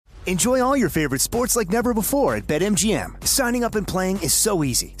Enjoy all your favorite sports like never before at BetMGM. Signing up and playing is so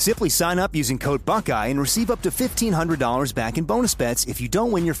easy. Simply sign up using code Buckeye and receive up to $1,500 back in bonus bets if you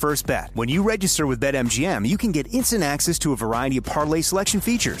don't win your first bet. When you register with BetMGM, you can get instant access to a variety of parlay selection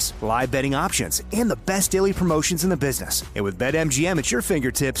features, live betting options, and the best daily promotions in the business. And with BetMGM at your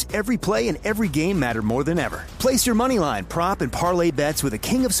fingertips, every play and every game matter more than ever. Place your moneyline, prop, and parlay bets with the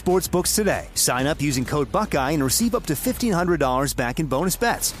king of sportsbooks today. Sign up using code Buckeye and receive up to $1,500 back in bonus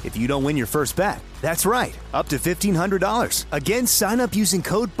bets if you don't win your first bet. That's right, up to $1,500. Again, sign up using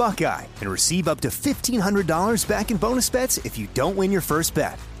code Buckeye and receive up to $1,500 back in bonus bets if you don't win your first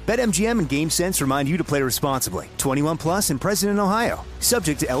bet. BetMGM and GameSense remind you to play responsibly. 21 plus and present in Ohio.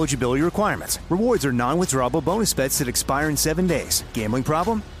 Subject to eligibility requirements. Rewards are non-withdrawable bonus bets that expire in 7 days. Gambling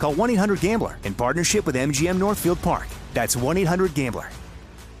problem? Call 1-800-GAMBLER in partnership with MGM Northfield Park. That's 1-800-GAMBLER.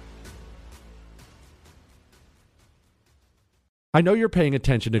 I know you're paying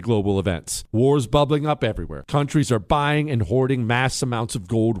attention to global events. Wars bubbling up everywhere. Countries are buying and hoarding mass amounts of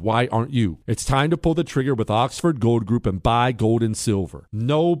gold. Why aren't you? It's time to pull the trigger with Oxford Gold Group and buy gold and silver.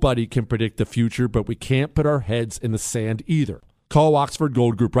 Nobody can predict the future, but we can't put our heads in the sand either. Call Oxford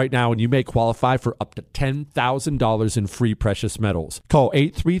Gold Group right now and you may qualify for up to $10,000 in free precious metals. Call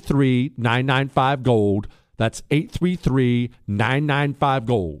 833-995-GOLD. That's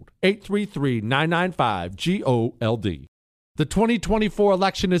 833-995-GOLD. 833-995-GOLD. The 2024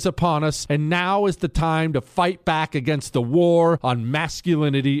 election is upon us, and now is the time to fight back against the war on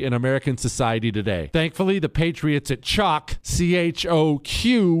masculinity in American society today. Thankfully, the patriots at CHOQ,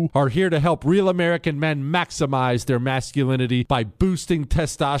 C-H-O-Q, are here to help real American men maximize their masculinity by boosting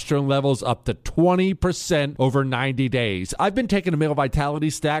testosterone levels up to 20% over 90 days. I've been taking a male vitality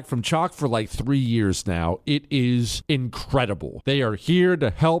stack from CHOQ for like 3 years now. It is incredible. They are here to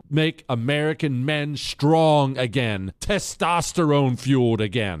help make American men strong again. Testosterone fueled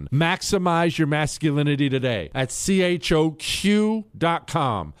again. Maximize your masculinity today at CHOQ.com.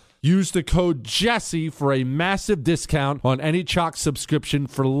 Use the code Jesse for a massive discount on any CHOQ subscription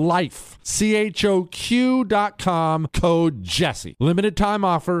for life. CHOQ.com, code Jesse. Limited time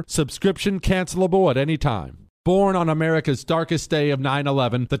offer. Subscription cancelable at any time. Born on America's darkest day of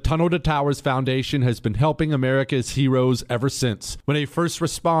 9/11, the Tunnel to Towers Foundation has been helping America's heroes ever since. When a first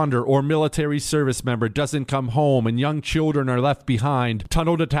responder or military service member doesn't come home and young children are left behind,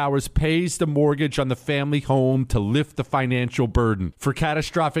 Tunnel to Towers pays the mortgage on the family home to lift the financial burden. For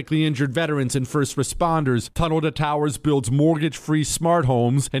catastrophically injured veterans and first responders, Tunnel to Towers builds mortgage-free smart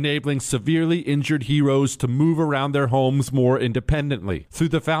homes, enabling severely injured heroes to move around their homes more independently. Through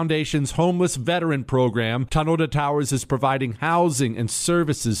the Foundation's Homeless Veteran Program, Tunnel to Towers is providing housing and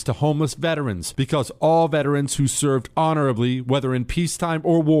services to homeless veterans because all veterans who served honorably, whether in peacetime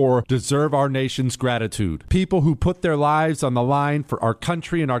or war, deserve our nation's gratitude. People who put their lives on the line for our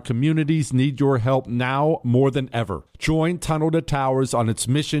country and our communities need your help now more than ever. Join Tunnel to Towers on its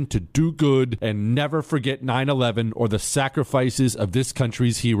mission to do good and never forget 9/11 or the sacrifices of this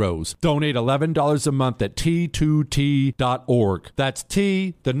country's heroes. Donate $11 a month at T2T.org. That's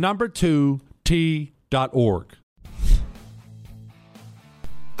T, the number 2, T.org.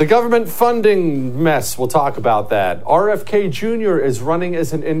 The government funding mess, we'll talk about that. RFK Jr. is running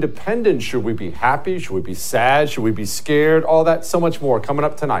as an independent. Should we be happy? Should we be sad? Should we be scared? All that, so much more coming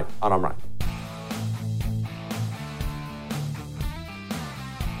up tonight on I'm Right.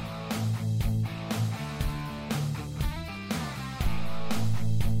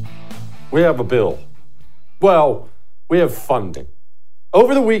 We have a bill. Well, we have funding.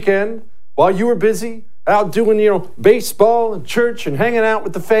 Over the weekend, while you were busy out doing, baseball and church and hanging out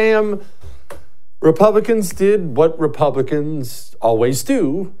with the fam, Republicans did what Republicans always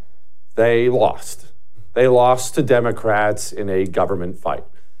do. They lost. They lost to Democrats in a government fight.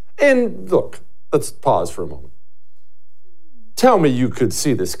 And look, let's pause for a moment. Tell me you could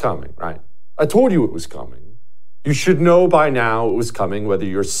see this coming, right? I told you it was coming. You should know by now it was coming, whether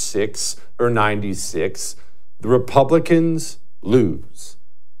you're 6 or 96. The Republicans lose.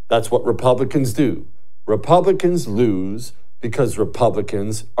 That's what Republicans do. Republicans lose because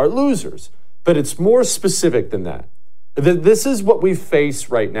Republicans are losers. But it's more specific than that. This is what we face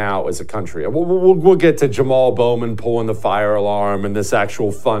right now as a country. We'll get to Jamal Bowman pulling the fire alarm and this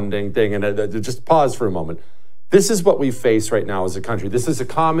actual funding thing. And just pause for a moment. This is what we face right now as a country. This is a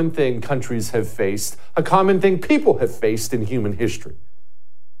common thing countries have faced, a common thing people have faced in human history.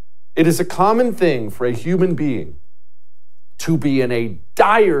 It is a common thing for a human being to be in a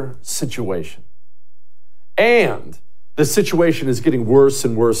dire situation. And the situation is getting worse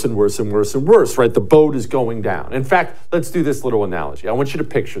and worse and worse and worse and worse, right? The boat is going down. In fact, let's do this little analogy. I want you to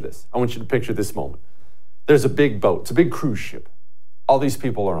picture this. I want you to picture this moment. There's a big boat. It's a big cruise ship All these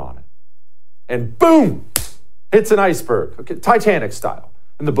people are on it. And boom, hits an iceberg, okay, Titanic style.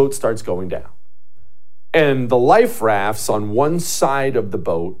 And the boat starts going down. And the life rafts on one side of the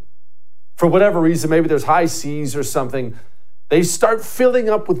boat, for whatever reason, maybe there's high seas or something, they start filling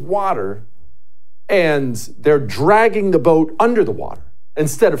up with water and they're dragging the boat under the water.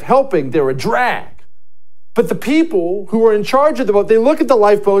 Instead of helping, they're a drag. But the people who are in charge of the boat, they look at the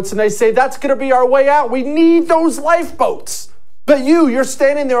lifeboats and they say, that's going to be our way out. We need those lifeboats. But you're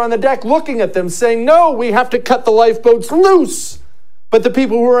standing there on the deck looking at them saying, no, we have to cut the lifeboats loose. But the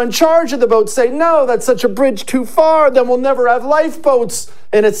people who are in charge of the boat say, no, that's such a bridge too far, then we'll never have lifeboats.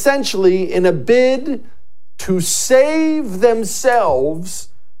 And essentially, in a bid to save themselves,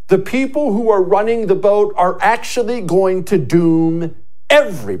 the people who are running the boat are actually going to doom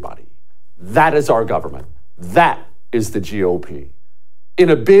everybody. That is our government. That is the GOP. In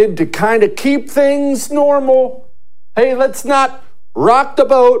a bid to kind of keep things normal, hey, let's not rock the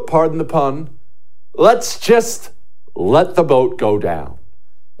boat, pardon the pun. Let's just let the boat go down.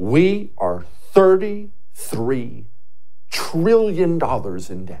 We are $33 trillion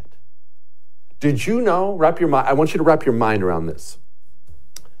in debt. Did you know, I want you to wrap your mind around this.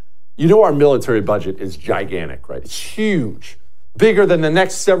 You know our military budget is gigantic, right? It's huge. Bigger than the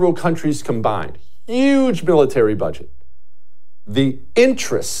next several countries combined. Huge military budget. The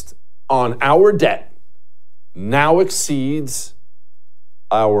interest on our debt now exceeds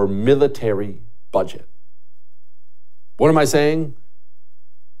our military budget. What am I saying?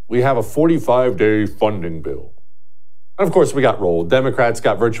 We have a 45-day funding bill. And of course, we got rolled. Democrats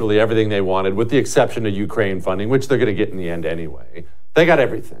got virtually everything they wanted, with the exception of Ukraine funding, which they're going to get in the end anyway. They got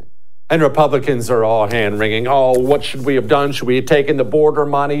everything. And Republicans are all hand-wringing. Oh, what should we have done? Should we have taken the border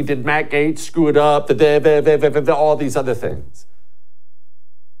money? Did Matt Gaetz screw it up? All these other things.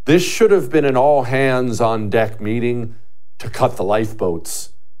 This should have been an all-hands-on-deck meeting to cut the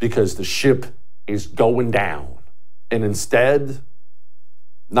lifeboats because the ship is going down. And instead,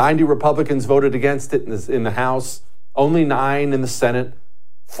 90 Republicans voted against it in the House, only 9 in the Senate.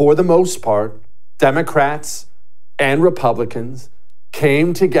 For the most part, Democrats and Republicans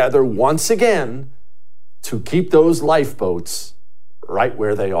came together once again to keep those lifeboats right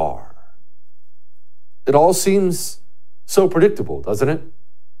where they are. It all seems so predictable, doesn't it?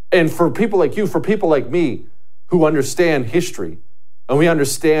 And for people like you, for people like me, who understand history, and we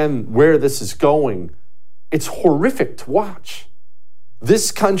understand where this is going, it's horrific to watch.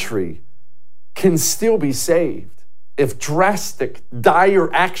 This country can still be saved if drastic, dire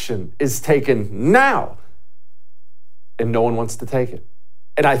action is taken now. And no one wants to take it.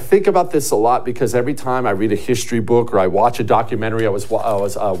 And I think about this a lot because every time I read a history book or I watch a documentary, I was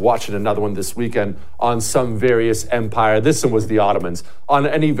watching another one this weekend on some various empire. This one was the Ottomans. On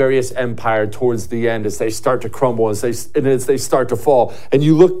any various empire towards the end as they start to crumble, as they start to fall. And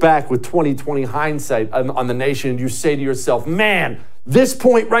you look back with 20/20 hindsight on the nation and you say to yourself, man, this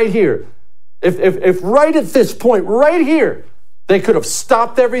point right here, if right at this point right here, they could have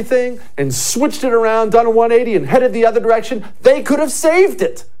stopped everything and switched it around, done a 180 and headed the other direction. They could have saved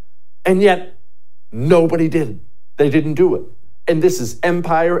it. And yet, nobody did. They didn't do it. And this is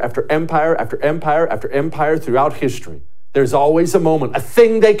empire after empire after empire after empire throughout history. There's always a moment, a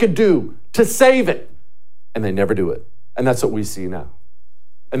thing they could do to save it. And they never do it. And that's what we see now.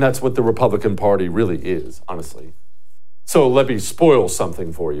 And that's what the Republican Party really is, honestly. So let me spoil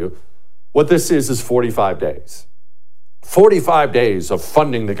something for you. What this is 45 days. 45 days of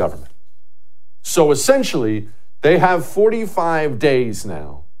funding the government. So essentially, they have 45 days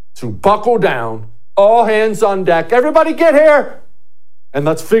now to buckle down, all hands on deck, everybody get here, and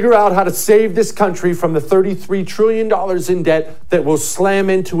let's figure out how to save this country from the $33 trillion in debt that will slam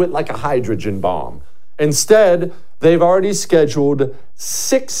into it like a hydrogen bomb. Instead, they've already scheduled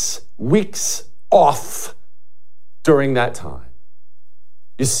 6 weeks off during that time.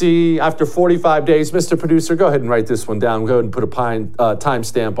 You see, after 45 days, Mr. Producer, go ahead and write this one down. Go ahead and put a time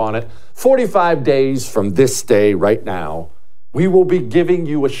stamp on it. 45 days from this day right now, we will be giving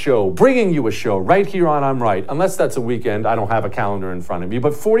you a show, bringing you a show right here on I'm Right. Unless that's a weekend, I don't have a calendar in front of me.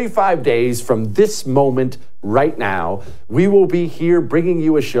 But 45 days from this moment right now, we will be here bringing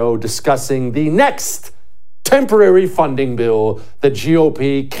you a show discussing the next temporary funding bill the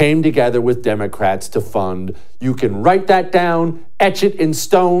GOP came together with Democrats to fund. You can write that down, etch it in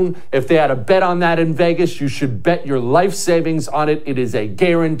stone. If they had a bet on that in Vegas, you should bet your life savings on it. It is a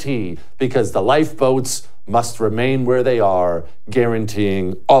guarantee because the lifeboats must remain where they are,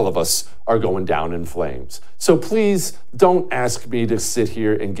 guaranteeing all of us are going down in flames. So please don't ask me to sit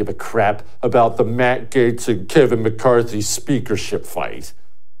here and give a crap about the Matt Gaetz and Kevin McCarthy speakership fight.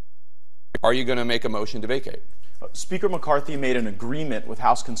 Are you going to make a motion to vacate? Speaker McCarthy made an agreement with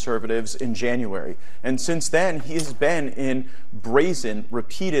House conservatives in January, and since then he has been in brazen,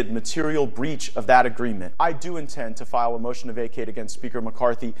 repeated material breach of that agreement. I do intend to file a motion to vacate against Speaker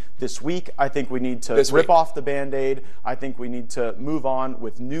McCarthy this week. I think we need to rip off the Band-Aid. I think we need to move on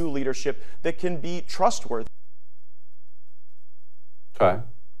with new leadership that can be trustworthy. Okay.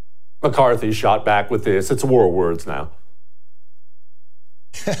 McCarthy shot back with this. It's a war of words now.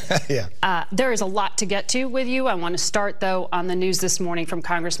 Yeah. There is a lot to get to with you. I want to start, though, on the news this morning from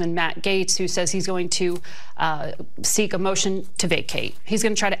Congressman Matt Gaetz, who says he's going to seek a motion to vacate. He's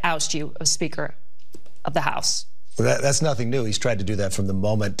going to try to oust you as Speaker of the House. Well, that's nothing new. He's tried to do that from the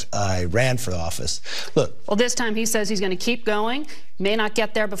moment I ran for office. Look. Well, this time he says he's going to keep going. May not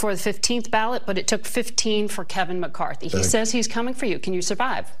get there before the 15th ballot, but it took 15 for Kevin McCarthy. He says he's coming for you. Can you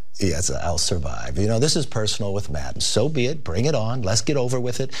survive? Yes, I'll survive. You know, this is personal with Matt. So be it. Bring it on. Let's get over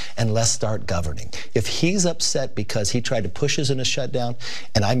with it, and let's start governing. If he's upset because he tried to push us in a shutdown,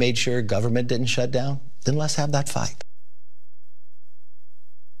 and I made sure government didn't shut down, then let's have that fight.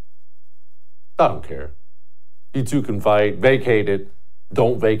 I don't care. You two can fight. Vacate it.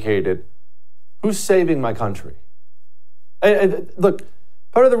 Don't vacate it. Who's saving my country? And look,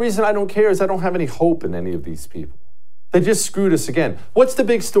 part of the reason I don't care is I don't have any hope in any of these people. They just screwed us again. What's the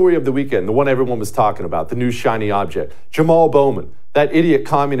big story of the weekend? The one everyone was talking about, the new shiny object. Jamal Bowman, that idiot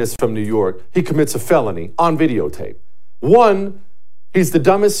communist from New York, he commits a felony on videotape. One, he's the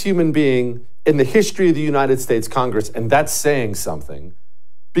dumbest human being in the history of the United States Congress, and that's saying something.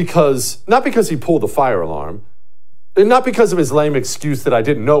 Not because he pulled the fire alarm, and not because of his lame excuse that I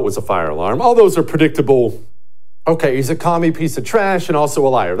didn't know it was a fire alarm. All those are predictable. Okay, he's a commie piece of trash and also a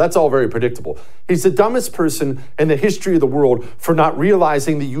liar. That's all very predictable. He's the dumbest person in the history of the world for not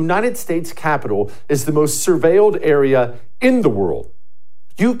realizing the United States Capitol is the most surveilled area in the world.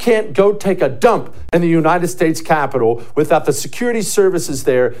 You can't go take a dump in the United States Capitol without the security services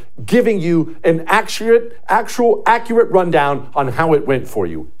there giving you an accurate rundown on how it went for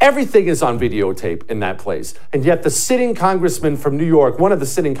you. Everything is on videotape in that place. And yet the sitting congressman from New York, one of the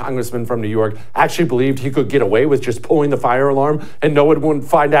sitting congressmen from New York, actually believed he could get away with just pulling the fire alarm and no one would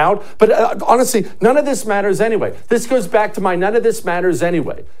find out. But honestly, none of this matters anyway. This goes back to my none of this matters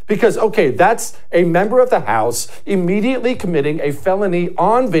anyway. Because, okay, that's a member of the House immediately committing a felony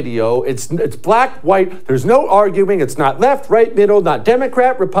on video. It's black, white. There's no arguing. It's not left, right, middle, not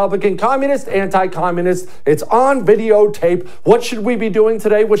Democrat, Republican, communist, anti-communist. It's on videotape. What should we be doing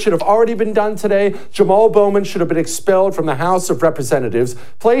today? What should have already been done today? Jamal Bowman should have been expelled from the House of Representatives,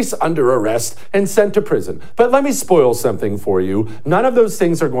 placed under arrest, and sent to prison. But let me spoil something for you. None of those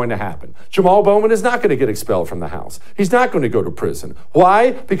things are going to happen. Jamal Bowman is not going to get expelled from the House. He's not going to go to prison.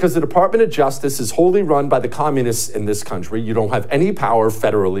 Why? Because the Department of Justice is wholly run by the communists in this country. You don't have any power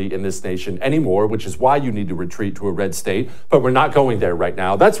federally in this nation anymore, which is why you need to retreat to a red state. But we're not going there right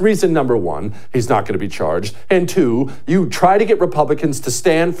now. That's reason number one. He's not going to be charged. And two, you try to get Republicans to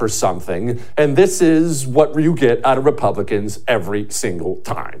stand for something, and this is what you get out of Republicans every single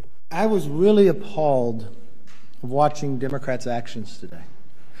time. I was really appalled of watching Democrats' actions today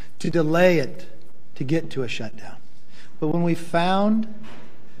to delay it to get to a shutdown. But when we found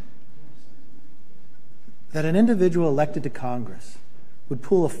that an individual elected to Congress would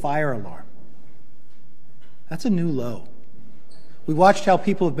pull a fire alarm, that's a new low. We watched how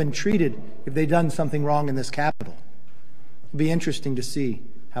people have been treated if they've done something wrong in this Capitol. It'll be interesting to see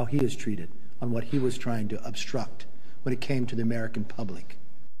how he is treated on what he was trying to obstruct when it came to the American public.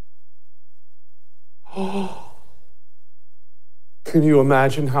 Can you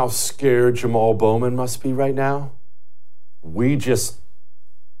imagine how scared Jamal Bowman must be right now? We just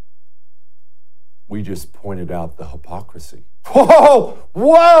pointed out the hypocrisy.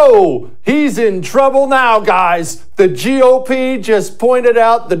 Whoa! He's in trouble now, guys. The GOP just pointed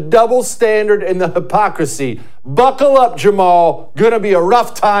out the double standard and the hypocrisy. Buckle up, Jamal. Gonna be a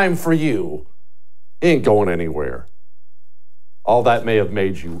rough time for you. He ain't going anywhere. All that may have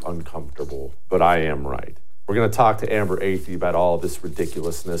made you uncomfortable, but I am right. We're going to talk to Amber Athey about all this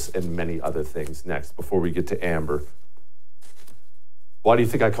ridiculousness and many other things next. Before we get to Amber, why do you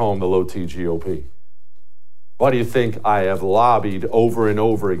think I call him the low-T GOP? Why do you think I have lobbied over and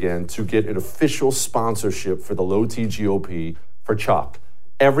over again to get an official sponsorship for the low-T GOP for Chuck?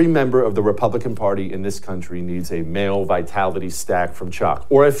 Every member of the Republican Party in this country needs a male vitality stack from Chuck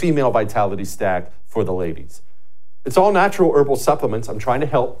or a female vitality stack for the ladies. It's all natural herbal supplements. I'm trying to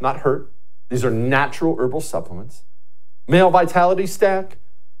help, not hurt. These are natural herbal supplements. Male vitality stack,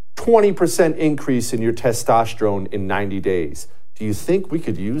 20% increase in your testosterone in 90 days. Do you think we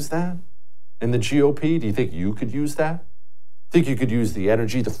could use that in the GOP? Do you think you could use that? Think you could use the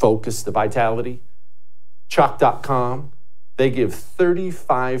energy, the focus, the vitality? Chalk.com, they give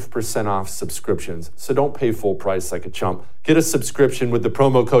 35% off subscriptions. So don't pay full price like a chump. Get a subscription with the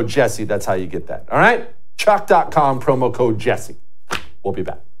promo code Jesse. That's how you get that. All right? Chalk.com, promo code Jesse. We'll be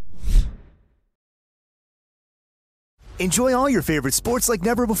back. Enjoy all your favorite sports like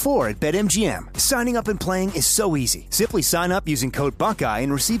never before at BetMGM. Signing up and playing is so easy. Simply sign up using code Buckeye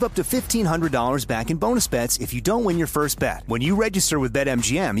and receive up to $1,500 back in bonus bets if you don't win your first bet. When you register with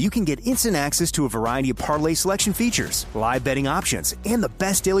BetMGM, you can get instant access to a variety of parlay selection features, live betting options, and the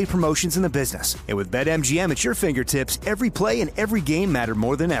best daily promotions in the business. And with BetMGM at your fingertips, every play and every game matter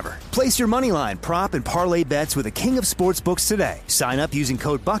more than ever. Place your moneyline, prop, and parlay bets with the king of sportsbooks today. Sign up using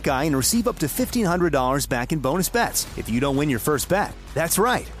code Buckeye and receive up to $1,500 back in bonus bets if you don't win your first bet. That's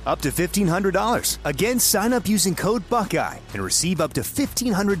right, up to $1,500. Again, sign up using code Buckeye and receive up to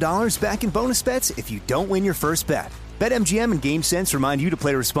 $1,500 back in bonus bets if you don't win your first bet. BetMGM and GameSense remind you to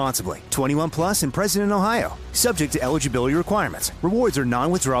play responsibly. 21 plus and present in Ohio. Subject to eligibility requirements. Rewards are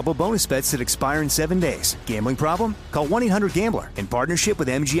non-withdrawable bonus bets that expire in 7 days. Gambling problem? Call 1-800-GAMBLER in partnership with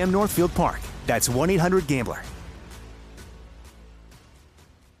MGM Northfield Park. That's 1-800-GAMBLER.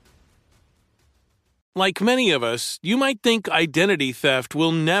 Like many of us, you might think identity theft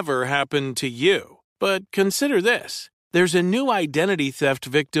will never happen to you. But consider this. There's a new identity theft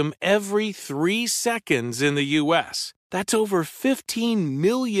victim every 3 seconds in the U.S. That's over 15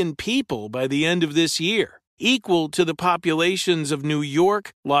 million people by the end of this year, equal to the populations of New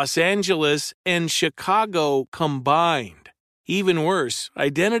York, Los Angeles, and Chicago combined. Even worse,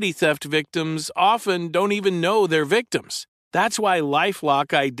 identity theft victims often don't even know they're victims. That's why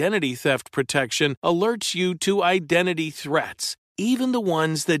LifeLock Identity Theft Protection alerts you to identity threats, even the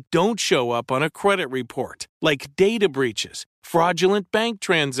ones that don't show up on a credit report, like data breaches, fraudulent bank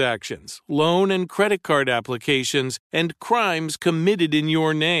transactions, loan and credit card applications, and crimes committed in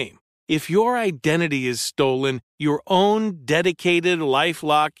your name. If your identity is stolen, your own dedicated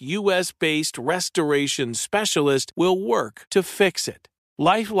LifeLock US-based restoration specialist will work to fix it.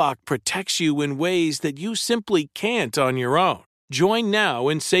 LifeLock protects you in ways that you simply can't on your own. Join now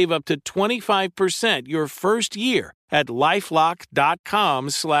and save up to 25% your first year at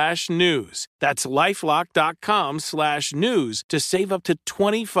LifeLock.com/news. That's LifeLock.com/news to save up to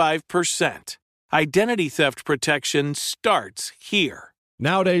 25%. Identity theft protection starts here.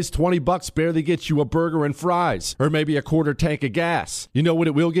 Nowadays, $20 barely gets you a burger and fries, or maybe a quarter tank of gas. You know what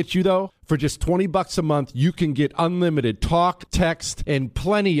it will get you, though? For just $20 a month, you can get unlimited talk, text, and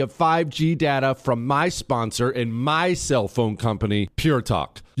plenty of 5G data from my sponsor and my cell phone company, Pure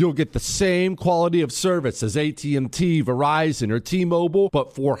Talk. You'll get the same quality of service as AT&T, Verizon, or T-Mobile,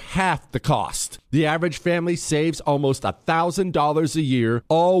 but for half the cost. The average family saves almost $1,000 a year,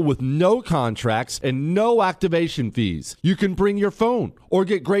 all with no contracts and no activation fees. You can bring your phone or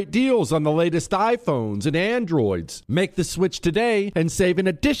get great deals on the latest iPhones and Androids. Make the switch today and save an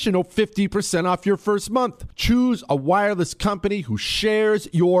additional 50% off your first month. Choose a wireless company who shares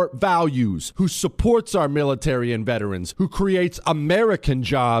your values, who supports our military and veterans, who creates American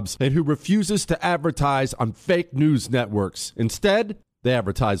jobs, and who refuses to advertise on fake news networks. Instead, they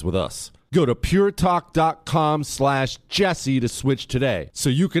advertise with us. Go to puretalk.com/Jesse to switch today so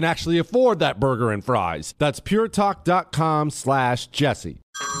you can actually afford that burger and fries. That's puretalk.com/Jesse.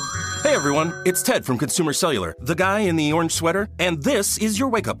 Hey everyone, it's Ted from Consumer Cellular, the guy in the orange sweater, and this is your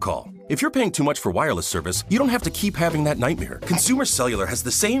wake-up call. If you're paying too much for wireless service, you don't have to keep having that nightmare. Consumer Cellular has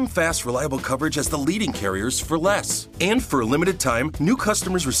the same fast, reliable coverage as the leading carriers for less. And for a limited time, new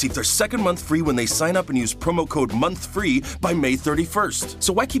customers receive their second month free when they sign up and use promo code MONTHFREE by May 31st.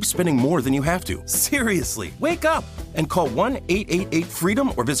 So why keep spending more than you have to? Seriously, wake up and call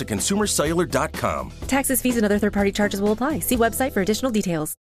 1-888-FREEDOM or visit consumercellular.com. Taxes, fees, and other third-party charges will apply. See website for additional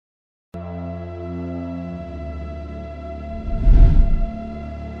details.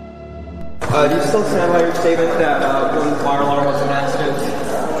 Do you still stand by your statement that when the fire alarm was announced?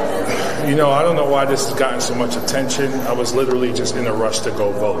 You know, I don't know why this has gotten so much attention. I was literally just in a rush to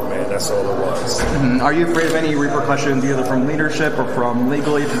go vote, man. That's all it was. Mm-hmm. Are you afraid of any repercussions, either from leadership or from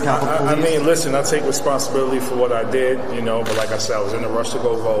legally from Capitol Police? I mean, listen, I take responsibility for what I did, you know, but like I said, I was in a rush to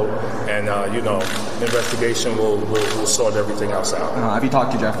go vote, and, you know, the investigation will sort everything else out. Have you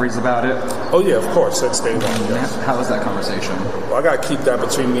talked to Jeffries about it? Oh, yeah, of course. That's day one, yes. How was that conversation? Well, I got to keep that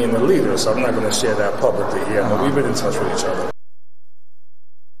between me and the leader, so I'm not going to share that publicly. Yeah, but we've been in touch with each other.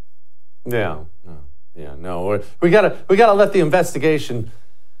 We gotta let the investigation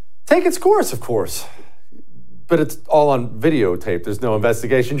take its course, of course. but it's all on videotape. There's no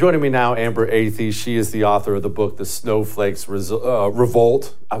investigation. Joining me now, Amber Athey. She is the author of the book, The Snowflakes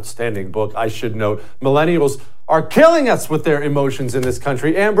Revolt. Outstanding book, I should note. Millennials are killing us with their emotions in this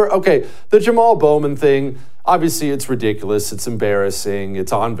country. Amber, okay, the Jamal Bowman thing, obviously it's ridiculous. It's embarrassing.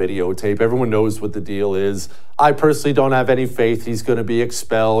 It's on videotape. Everyone knows what the deal is. I personally don't have any faith he's going to be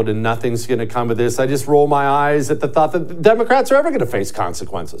expelled and nothing's going to come of this. I just roll my eyes at the thought that the Democrats are ever going to face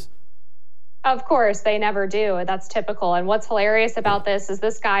consequences. Of course, they never do. That's typical. And what's hilarious about this is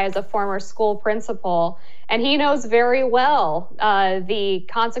this guy is a former school principal, and he knows very well the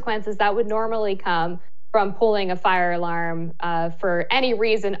consequences that would normally come from pulling a fire alarm for any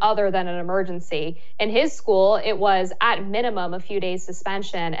reason other than an emergency. In his school, it was at minimum a few days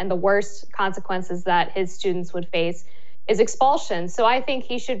suspension, and the worst consequences that his students would face is expulsion. So I think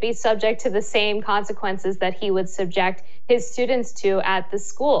he should be subject to the same consequences that he would subject his students to at the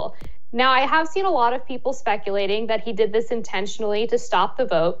school. Now, I have seen a lot of people speculating that he did this intentionally to stop the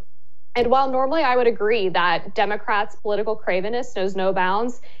vote. And while normally I would agree that Democrats' political cravenness knows no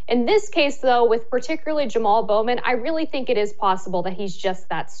bounds, in this case, though, with particularly Jamal Bowman, I really think it is possible that he's just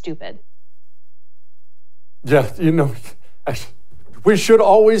that stupid. Yeah, we should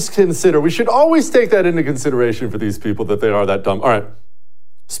always take that into consideration for these people, that they are that dumb. All right,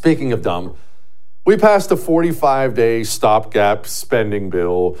 speaking of dumb, we passed a 45-day stopgap spending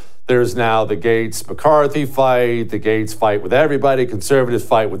bill. There's now the Gates-McCarthy fight, the Gates fight with everybody, conservatives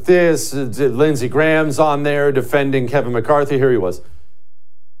fight with this. Lindsey Graham's on there defending Kevin McCarthy. Here he was.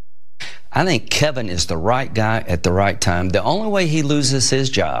 I think Kevin is the right guy at the right time. The only way he loses his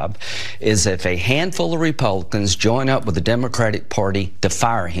job is if a handful of Republicans join up with the Democratic Party to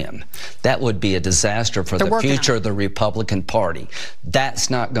fire him. That would be a disaster for the future of the Republican Party. That's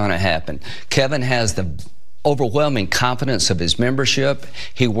not going to happen. Kevin has the overwhelming confidence of his membership.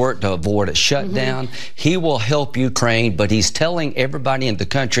 He worked to avoid a shutdown. He will help Ukraine, but he's telling everybody in the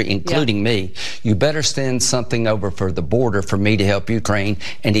country, including me, you better send something over for the border for me to help Ukraine,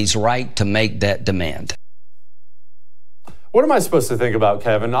 and he's right to make that demand. What am I supposed to think about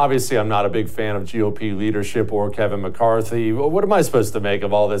Kevin? Obviously, I'm not a big fan of GOP leadership or Kevin McCarthy. What am I supposed to make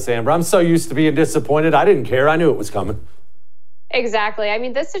of all this, Amber? I'm so used to being disappointed. I didn't care. I knew it was coming. Exactly. I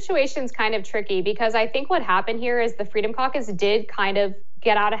mean, this situation's kind of tricky because I think what happened here is the Freedom Caucus did kind of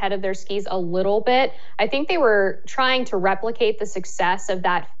get out ahead of their skis a little bit. I think they were trying to replicate the success of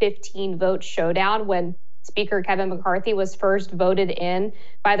that 15-vote showdown when Speaker Kevin McCarthy was first voted in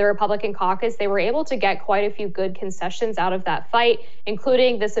by the Republican caucus. They were able to get quite a few good concessions out of that fight,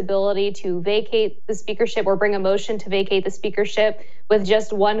 including this ability to vacate the speakership or bring a motion to vacate the speakership with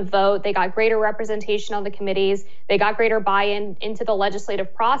just one vote. They got greater representation on the committees. They got greater buy-in into the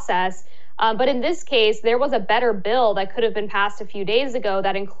legislative process. But in this case, there was a better bill that could have been passed a few days ago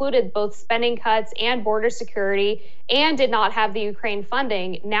that included both spending cuts and border security and did not have the Ukraine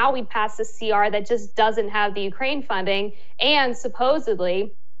funding. Now we pass a CR that just doesn't have the Ukraine funding, and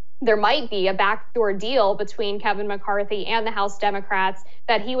supposedly there might be a backdoor deal between Kevin McCarthy and the House Democrats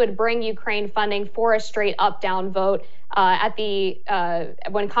that he would bring Ukraine funding for a straight up-down vote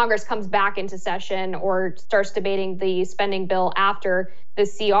when Congress comes back into session or starts debating the spending bill after the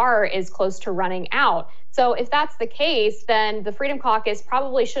CR is close to running out. So if that's the case, then the Freedom Caucus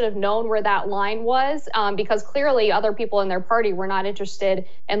probably should have known where that line was because clearly other people in their party were not interested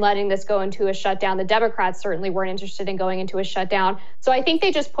in letting this go into a shutdown. The Democrats certainly weren't interested in going into a shutdown. So I think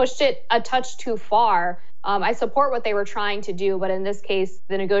they just pushed it a touch too far. I support what they were trying to do, but in this case,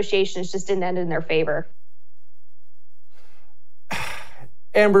 the negotiations just didn't end in their favor.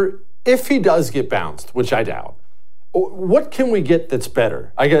 Amber, if he does get bounced, which I doubt, what can we get that's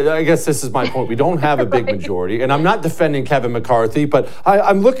better? I guess this is my point. We don't have a big majority, and I'm not defending Kevin McCarthy, but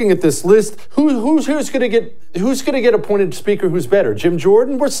I'm looking at this list. Who's going to get appointed speaker? Who's better? Jim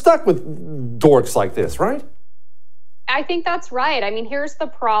Jordan? We're stuck with dorks like this, right? I think that's right. I mean, here's the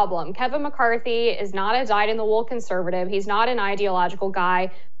problem. Kevin McCarthy is not a dyed-in-the-wool conservative. He's not an ideological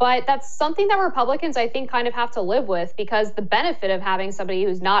guy, but that's something that Republicans, I think, kind of have to live with because the benefit of having somebody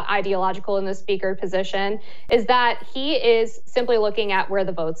who's not ideological in the speaker position is that he is simply looking at where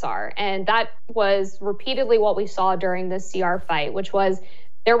the votes are. And that was repeatedly what we saw during the CR fight, which was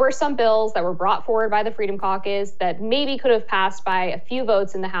there were some bills that were brought forward by the Freedom Caucus that maybe could have passed by a few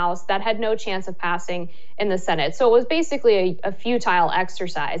votes in the House that had no chance of passing in the Senate. So it was basically a futile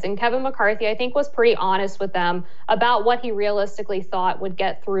exercise. And Kevin McCarthy, I think, was pretty honest with them about what he realistically thought would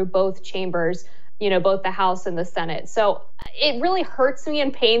get through both chambers, both the House and the Senate. So it really hurts me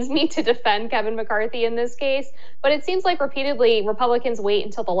and pains me to defend Kevin McCarthy in this case. But it seems like repeatedly Republicans wait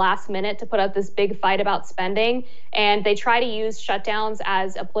until the last minute to put up this big fight about spending. And they try to use shutdowns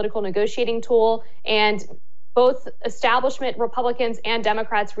as a political negotiating tool. And both establishment Republicans and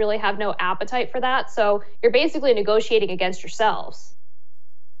Democrats really have no appetite for that. So you're basically negotiating against yourselves.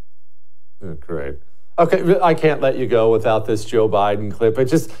 Great. Okay, I can't let you go without this Joe Biden clip.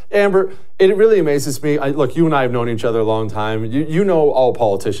 Amber, it really amazes me. Look, you and I have known each other a long time. You know all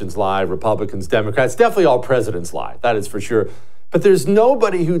politicians lie, Republicans, Democrats, definitely all presidents lie. That is for sure. But there's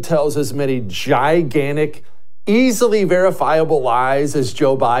nobody who tells as many gigantic, easily verifiable lies as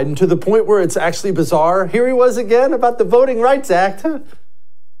Joe Biden, to the point where it's actually bizarre. Here he was again about the Voting Rights Act.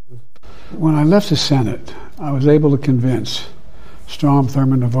 When I left the Senate, I was able to convince Strom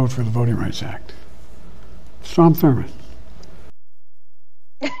Thurmond to vote for the Voting Rights Act. Strom Thurmond.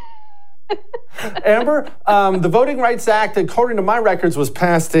 Amber, the Voting Rights Act, according to my records, was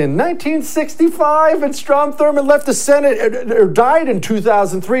passed in 1965, and Strom Thurmond left the Senate, or died in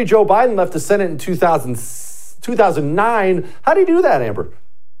 2003. Joe Biden left the Senate in 2009. How do you do that, Amber?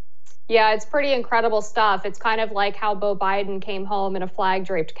 Yeah, it's pretty incredible stuff. It's kind of like how Beau Biden came home in a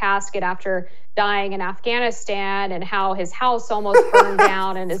flag-draped casket after dying in Afghanistan, and how his house almost burned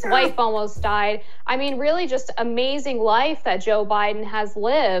down and his wife almost died. I mean, really just amazing life that Joe Biden has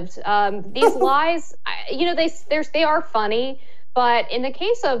lived. These lies, they are funny, but in the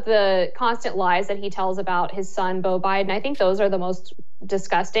case of the constant lies that he tells about his son, Beau Biden, I think those are the most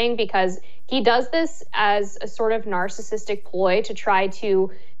disgusting, because he does this as a sort of narcissistic ploy to try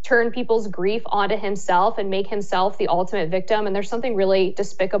to turn people's grief onto himself and make himself the ultimate victim. And there's something really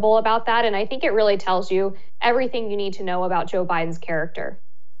despicable about that. And I think it really tells you everything you need to know about Joe Biden's character.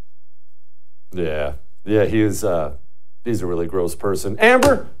 Yeah, he's a really gross person.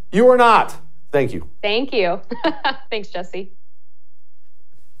 Amber, you are not. Thank you. Thank you. Thanks, Jesse.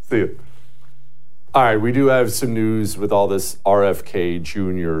 See you. All right, we do have some news with all this RFK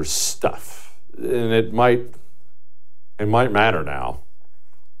Jr. stuff. And it might matter now.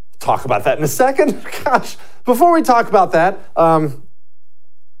 Talk about that in a second. Gosh, before we talk about that,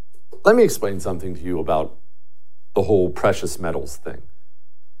 let me explain something to you about the whole precious metals thing.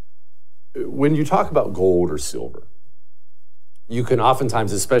 When you talk about gold or silver, you can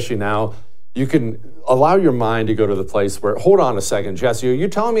oftentimes, especially now, you can allow your mind to go to the place where, hold on a second, Jesse, are you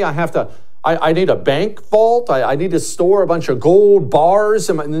telling me I need a bank vault? I need to store a bunch of gold bars?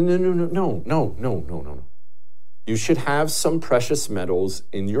 No. You should have some precious metals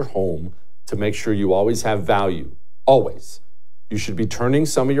in your home to make sure you always have value. Always. You should be turning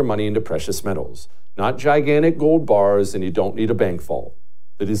some of your money into precious metals. Not gigantic gold bars, and you don't need a bank vault.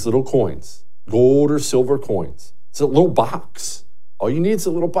 They're these little coins, gold or silver coins. It's a little box. All you need is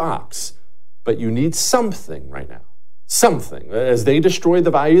a little box. But you need something right now. Something. As they destroy the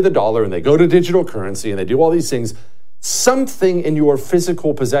value of the dollar and they go to digital currency and they do all these things, something in your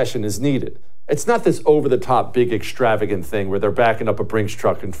physical possession is needed. It's not this over-the-top, big, extravagant thing where they're backing up a Brinks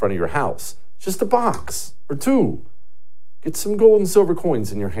truck in front of your house. It's just a box or two. Get some gold and silver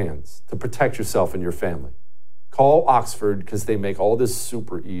coins in your hands to protect yourself and your family. Call Oxford, because they make all this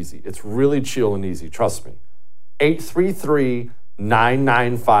super easy. It's really chill and easy, trust me.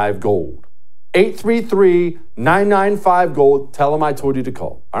 833-995-GOLD. 833-995-GOLD. Tell them I told you to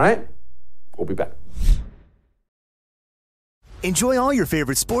call, all right? We'll be back. Enjoy all your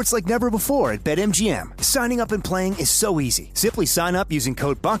favorite sports like never before at BetMGM. Signing up and playing is so easy. Simply sign up using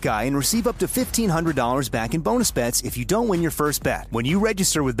code Buckeye and receive up to $1,500 back in bonus bets if you don't win your first bet. When you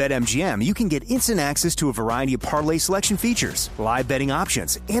register with BetMGM, you can get instant access to a variety of parlay selection features, live betting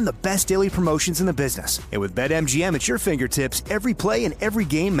options, and the best daily promotions in the business. And with BetMGM at your fingertips, every play and every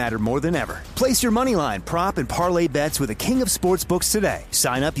game matter more than ever. Place your moneyline, prop, and parlay bets with the king of sportsbooks today.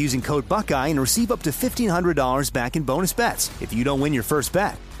 Sign up using code Buckeye and receive up to $1,500 back in bonus bets if you don't win your first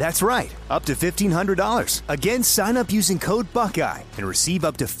bet. That's right, up to $1,500. Again, sign up using code Buckeye and receive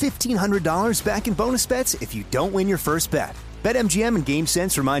up to $1,500 back in bonus bets if you don't win your first bet. BetMGM and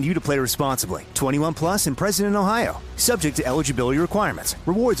GameSense remind you to play responsibly. 21 plus and present in Ohio. Subject to eligibility requirements.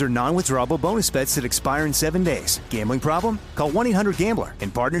 Rewards are non-withdrawable bonus bets that expire in 7 days. Gambling problem? Call 1-800-GAMBLER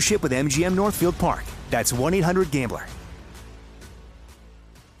in partnership with MGM Northfield Park. That's 1-800-GAMBLER.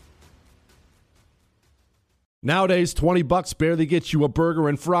 Nowadays, $20 barely gets you a burger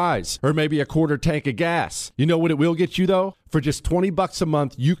and fries, or maybe a quarter tank of gas. You know what it will get you, though? For just $20 a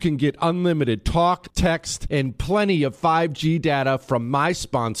month, you can get unlimited talk, text, and plenty of 5G data from my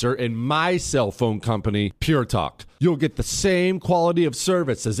sponsor and my cell phone company, Pure Talk. You'll get the same quality of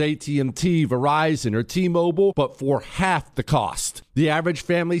service as AT&T, Verizon, or T-Mobile, but for half the cost. The average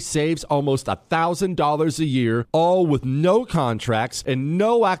family saves almost $1,000 a year, all with no contracts and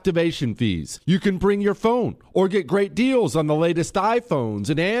no activation fees. You can bring your phone or get great deals on the latest iPhones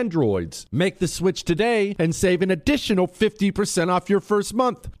and Androids. Make the switch today and save an additional $50 50% off your first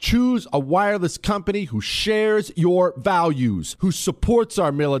month. Choose a wireless company who shares your values, who supports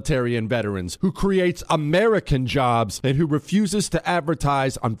our military and veterans, who creates American jobs, and who refuses to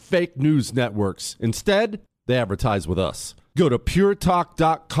advertise on fake news networks. Instead, they advertise with us. Go to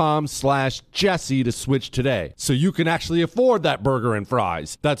puretalk.com/Jesse to switch today so you can actually afford that burger and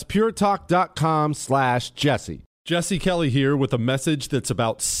fries. That's puretalk.com/Jesse. Jesse Kelly here with a message that's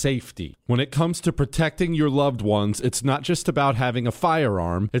about safety. When it comes to protecting your loved ones, it's not just about having a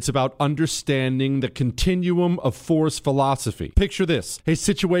firearm. It's about understanding the continuum of force philosophy. Picture this. A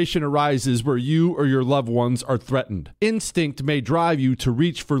situation arises where you or your loved ones are threatened. Instinct may drive you to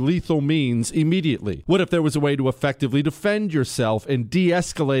reach for lethal means immediately. What if there was a way to effectively defend yourself and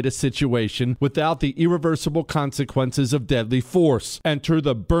de-escalate a situation without the irreversible consequences of deadly force? Enter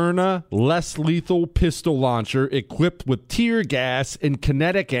the Byrna less lethal pistol launcher equipped with tear gas and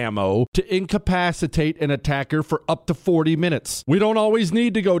kinetic ammo to incapacitate an attacker for up to 40 minutes. We don't always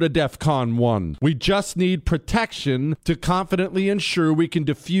need to go to DEFCON 1. We just need protection to confidently ensure we can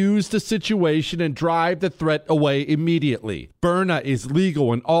defuse the situation and drive the threat away immediately. Byrna is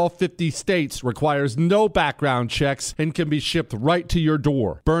legal in all 50 states, requires no background checks, and can be shipped right to your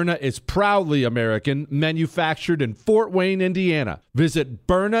door. Byrna is proudly American, manufactured in Fort Wayne, Indiana. Visit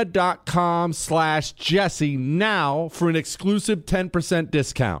Byrna.com/Jesse now for an exclusive 10%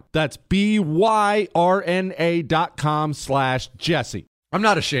 discount. That's BYRNA.com/Jesse. I'm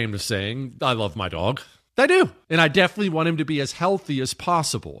not ashamed of saying I love my dog. I do. And I definitely want him to be as healthy as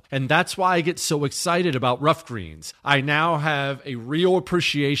possible. And that's why I get so excited about Rough Greens. I now have a real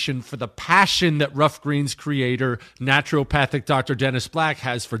appreciation for the passion that Rough Greens creator, naturopathic Dr. Dennis Black,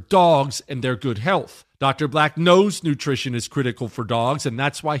 has for dogs and their good health. Dr. Black knows nutrition is critical for dogs, and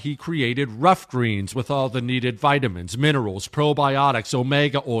that's why he created Rough Greens with all the needed vitamins, minerals, probiotics,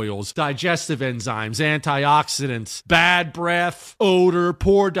 omega oils, digestive enzymes, antioxidants, bad breath, odor,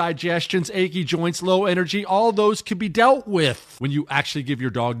 poor digestions, achy joints, low energy. All those can be dealt with when you actually give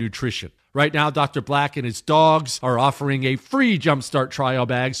your dog nutrition. Right now, Dr. Black and his dogs are offering a free Jumpstart trial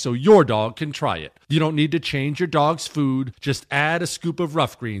bag so your dog can try it. You don't need to change your dog's food. Just add a scoop of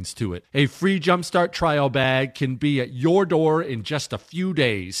Rough Greens to it. A free Jumpstart trial bag can be at your door in just a few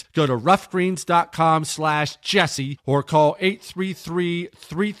days. Go to roughgreens.com/Jesse or call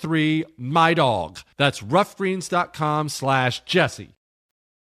 833-33-MY-DOG. That's roughgreens.com/Jesse.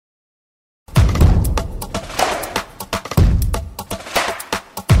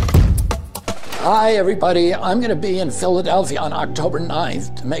 Hi, everybody. I'm going to be in Philadelphia on October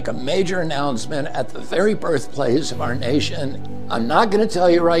 9th to make a major announcement at the very birthplace of our nation. I'm not going to tell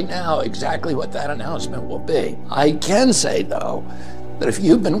you right now exactly what that announcement will be. I can say, though, that if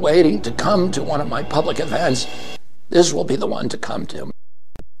you've been waiting to come to one of my public events, this will be the one to come to.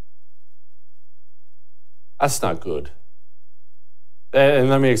 That's not good.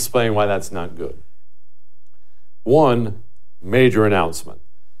 And let me explain why that's not good. One, major announcement.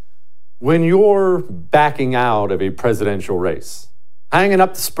 When you're backing out of a presidential race, hanging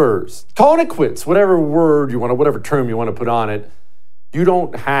up the spurs, calling it quits, whatever word you want to, whatever term you want to put on it, you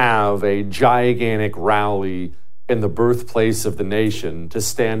don't have a gigantic rally in the birthplace of the nation to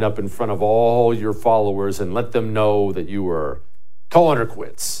stand up in front of all your followers and let them know that you were calling her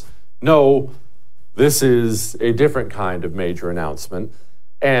quits. No, this is a different kind of major announcement.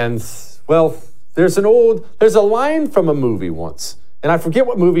 And, well, there's a line from a movie once. And I forget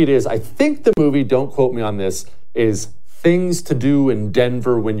what movie it is. I think the movie, don't quote me on this, is Things to Do in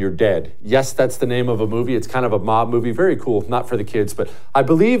Denver When You're Dead. Yes, that's the name of a movie. It's kind of a mob movie. Very cool. Not for the kids, but I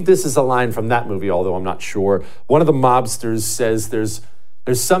believe this is a line from that movie, although I'm not sure. One of the mobsters says there's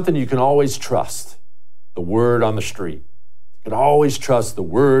something you can always trust, the word on the street. You can always trust the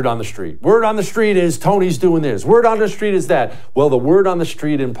word on the street. Word on the street is Tony's doing this. Word on the street is that. Well, the word on the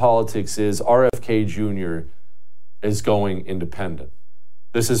street in politics is RFK Jr. is going independent.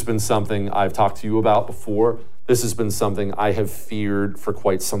 This has been something I've talked to you about before. This has been something I have feared for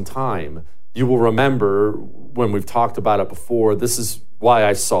quite some time. You will remember when we've talked about it before, this is why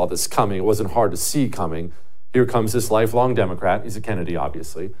I saw this coming. It wasn't hard to see coming. Here comes this lifelong Democrat. He's a Kennedy,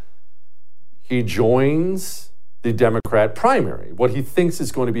 obviously. He joins the Democrat primary, what he thinks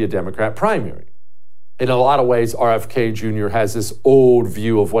is going to be a Democrat primary. In a lot of ways, RFK Jr. has this old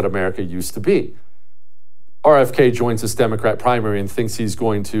view of what America used to be. RFK joins this Democrat primary and thinks he's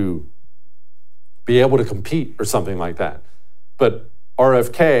going to be able to compete or something like that. But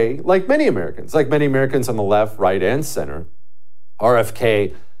RFK, like many Americans on the left, right, and center,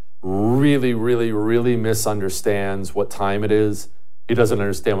 RFK really, really, really misunderstands what time it is. He doesn't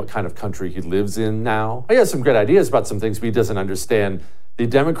understand what kind of country he lives in now. He has some great ideas about some things, but he doesn't understand the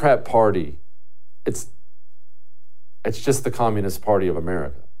Democrat Party. It's, I don't want to say it's a It's just the Communist Party of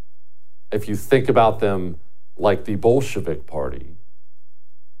America. If you think about them like the Bolshevik Party,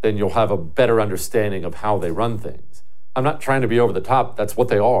 then you'll have a better understanding of how they run things. I'm not trying to be over the top. That's what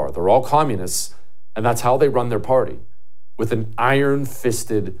they are. They're all communists, and that's how they run their party, with an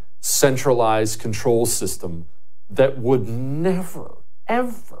iron-fisted, centralized control system that would never,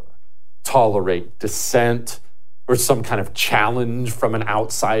 ever tolerate dissent or some kind of challenge from an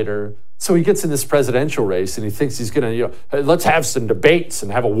outsider. So he gets in this presidential race and he thinks he's going to, hey, let's have some debates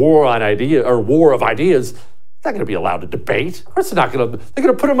and have a war of ideas. He's not going to be allowed to debate. Of course, they're going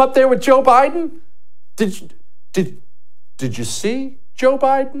to put him up there with Joe Biden. Did you see Joe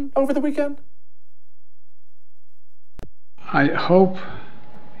Biden over the weekend? I hope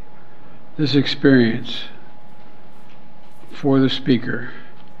this experience for the speaker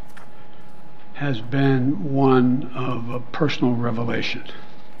has been one of a personal revelation.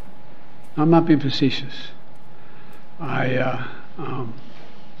 I'm not being facetious. Anyway.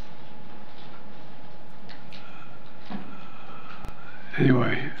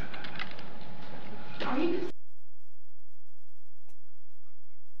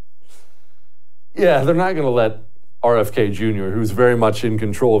 Yeah, they're not going to let RFK Jr., who's very much in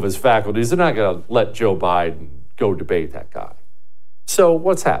control of his faculties, they're not going to let Joe Biden go debate that guy. So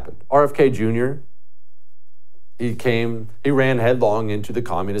what's happened? RFK Jr., he ran headlong into the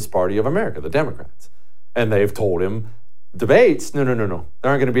Communist Party of America, the Democrats. And they've told him, debates? No. There aren't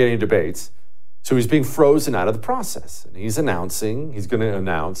going to be any debates. So he's being frozen out of the process. And he's going to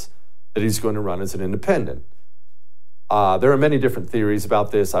announce that he's going to run as an independent. There are many different theories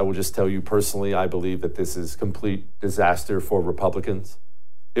about this. I will just tell you personally, I believe that this is complete disaster for Republicans.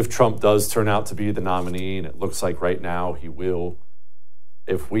 If Trump does turn out to be the nominee, and it looks like right now he will,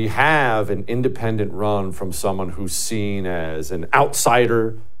 if we have an independent run from someone who's seen as an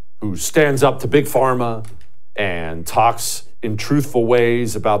outsider, who stands up to Big Pharma and talks in truthful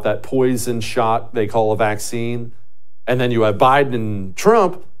ways about that poison shot they call a vaccine, and then you have Biden and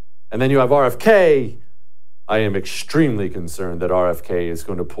Trump, and then you have RFK, I am extremely concerned that RFK is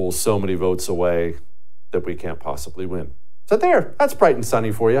going to pull so many votes away that we can't possibly win. So that's bright and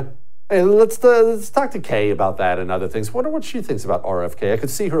sunny for you. Hey, let's talk to Kay about that and other things. Wonder what she thinks about RFK. I could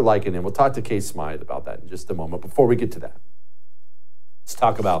see her liking him. We'll talk to Kay Smythe about that in just a moment. Before we get to that, let's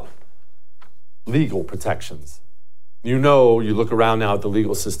talk about legal protections. You look around now at the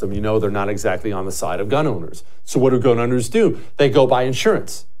legal system, they're not exactly on the side of gun owners. So what do gun owners do? They go buy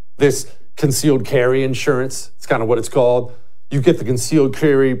insurance. This concealed carry insurance, it's kind of what it's called. You get the concealed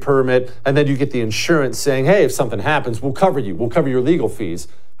carry permit, and then you get the insurance saying, hey, if something happens, we'll cover you. We'll cover your legal fees.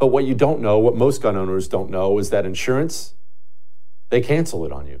 But what you don't know, what most gun owners don't know, is that insurance, they cancel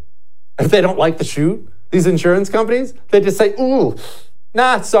it on you. If they don't like the shoot, these insurance companies, they just say, ooh,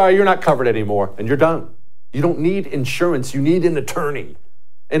 nah, sorry, you're not covered anymore, and you're done. You don't need insurance. You need an attorney.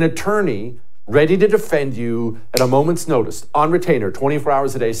 An attorney ready to defend you at a moment's notice, on retainer, 24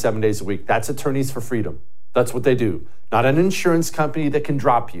 hours a day, 7 days a week. That's Attorneys for Freedom. That's what they do. Not an insurance company that can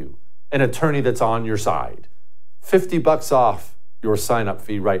drop you. An attorney that's on your side. $50 off your sign-up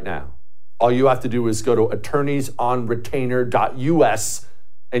fee right now. All you have to do is go to attorneysonretainer.us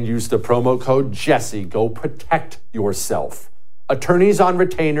and use the promo code Jesse. Go protect yourself.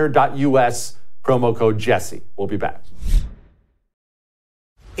 Attorneysonretainer.us, promo code Jesse. We'll be back.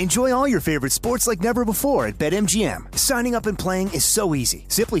 Enjoy all your favorite sports like never before at BetMGM. Signing up and playing is so easy.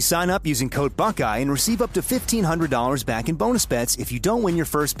 Simply sign up using code Buckeye and receive up to $1,500 back in bonus bets if you don't win your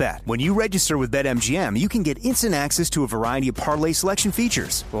first bet. When you register with BetMGM, you can get instant access to a variety of parlay selection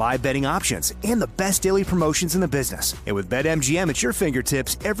features, live betting options, and the best daily promotions in the business. And with BetMGM at your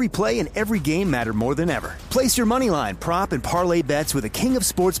fingertips, every play and every game matter more than ever. Place your moneyline, prop, and parlay bets with the king of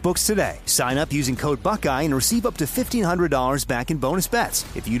sportsbooks today. Sign up using code Buckeye and receive up to $1,500 back in bonus bets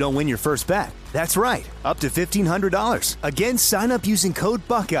if you don't win your first bet. That's right, up to $1,500. Again, sign up using code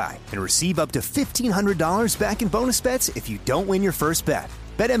Buckeye and receive up to $1,500 back in bonus bets if you don't win your first bet.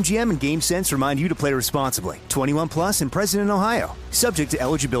 BetMGM and GameSense remind you to play responsibly. 21 plus and present in Ohio. Subject to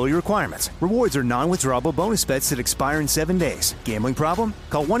eligibility requirements. Rewards are non-withdrawable bonus bets that expire in 7 days. Gambling problem?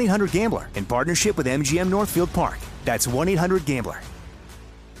 Call 1-800-GAMBLER in partnership with MGM Northfield Park. That's 1-800-GAMBLER.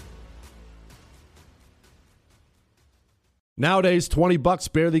 Nowadays,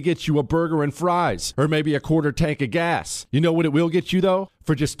 $20 barely gets you a burger and fries, or maybe a quarter tank of gas. You know what it will get you, though?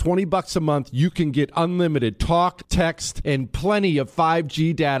 For just $20 a month, you can get unlimited talk, text, and plenty of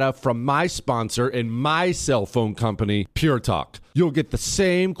 5G data from my sponsor and my cell phone company, Pure Talk. You'll get the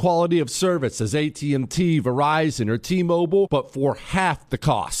same quality of service as AT&T, Verizon, or T-Mobile, but for half the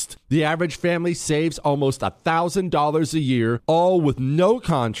cost. The average family saves almost $1,000 a year, all with no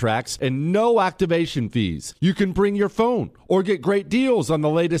contracts and no activation fees. You can bring your phone or get great deals on the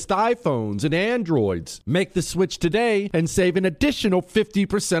latest iPhones and Androids. Make the switch today and save an additional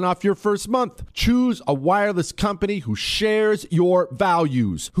 50% off your first month. Choose a wireless company who shares your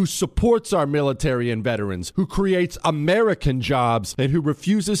values, who supports our military and veterans, who creates American jobs, and who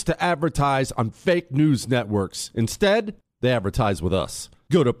refuses to advertise on fake news networks. Instead, they advertise with us.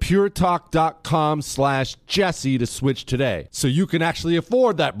 Go to puretalk.com/Jesse to switch today so you can actually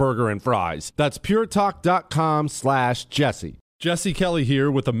afford that burger and fries. That's puretalk.com/Jesse. Jesse Kelly here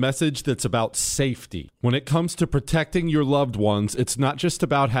with a message that's about safety. When it comes to protecting your loved ones, it's not just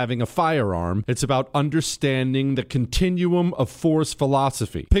about having a firearm. It's about understanding the continuum of force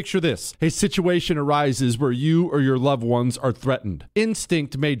philosophy. Picture this. A situation arises where you or your loved ones are threatened.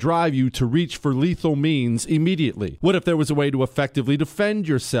 Instinct may drive you to reach for lethal means immediately. What if there was a way to effectively defend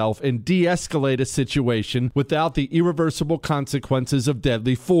yourself and de-escalate a situation without the irreversible consequences of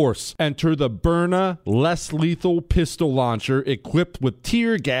deadly force? Enter the Byrna less lethal pistol launcher equipped with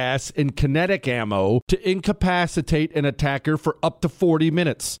tear gas and kinetic ammo to incapacitate an attacker for up to 40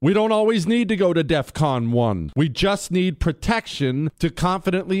 minutes. We don't always need to go to DEFCON 1. We just need protection to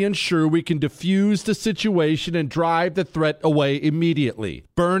confidently ensure we can defuse the situation and drive the threat away immediately.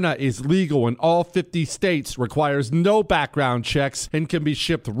 Byrna is legal in all 50 states, requires no background checks, and can be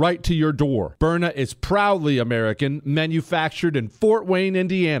shipped right to your door. Byrna is proudly American, manufactured in Fort Wayne,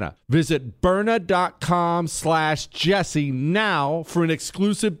 Indiana. Visit Byrna.com/Jesse now for an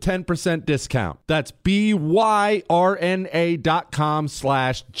exclusive 10% discount. That's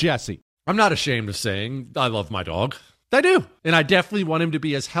BYRNA.com/Jesse. I'm not ashamed of saying I love my dog. I do. And I definitely want him to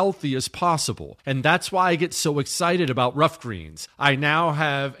be as healthy as possible. And that's why I get so excited about Rough Greens. I now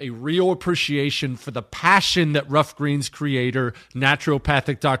have a real appreciation for the passion that Rough Greens creator,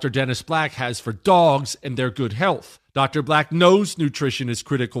 naturopathic Dr. Dennis Black, has for dogs and their good health. Dr. Black knows nutrition is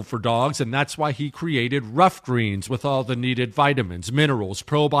critical for dogs, and that's why he created Rough Greens with all the needed vitamins, minerals,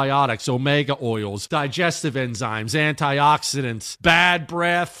 probiotics, omega oils, digestive enzymes, antioxidants, bad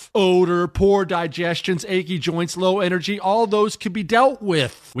breath, odor, poor digestions, achy joints, low energy. All those can be dealt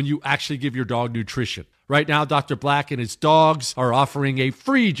with when you actually give your dog nutrition. Right now, Dr. Black and his dogs are offering a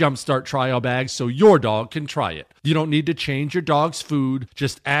free Jumpstart trial bag so your dog can try it. You don't need to change your dog's food.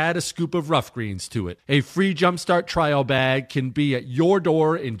 Just add a scoop of Rough Greens to it. A free Jumpstart trial bag can be at your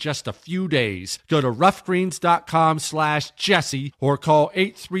door in just a few days. Go to roughgreens.com/Jesse or call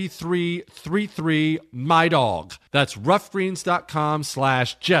 833-33-MY-DOG. That's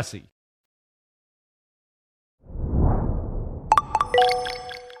roughgreens.com/Jesse.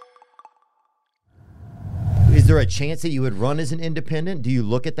 Is there a chance that you would run as an independent? Do you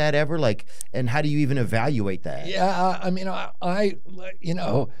look at that ever? Like, and how do you even evaluate that? Yeah, I mean, I you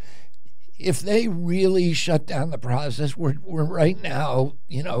know, if they really shut down the process, we're right now,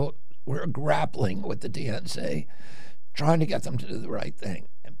 you know, we're grappling with the DNC, trying to get them to do the right thing.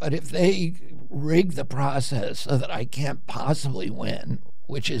 But if they rig the process so that I can't possibly win,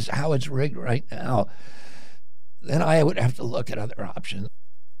 which is how it's rigged right now, then I would have to look at other options.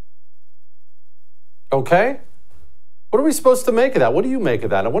 Okay. What are we supposed to make of that? What do you make of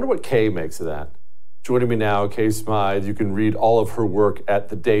that? I wonder what Kay makes of that. Joining me now, Kay Smythe. You can read all of her work at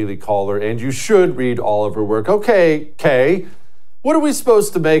the Daily Caller, and you should read all of her work. Okay, Kay, what are we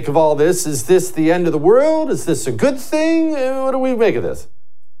supposed to make of all this? Is this the end of the world? Is this a good thing? What do we make of this?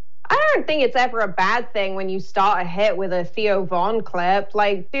 I don't think it's ever a bad thing when you start a hit with a Theo Von clip.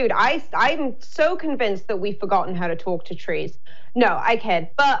 Like, dude, I'm so convinced that we've forgotten how to talk to trees. No, I kid.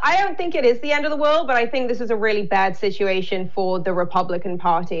 But I don't think it is the end of the world, but I think this is a really bad situation for the Republican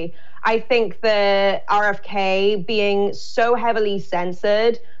Party. I think the RFK being so heavily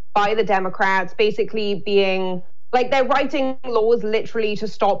censored by the Democrats, basically being, like, they're writing laws literally to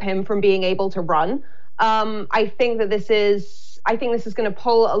stop him from being able to run. I think this is going to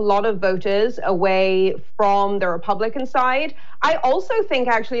pull a lot of voters away from the Republican side. I also think,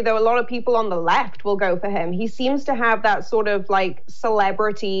 actually, though, a lot of people on the left will go for him. He seems to have that sort of like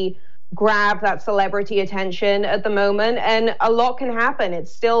celebrity grab, that celebrity attention at the moment, and a lot can happen.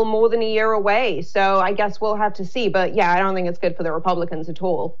 It's still more than a year away, so I guess we'll have to see. But yeah, I don't think it's good for the Republicans at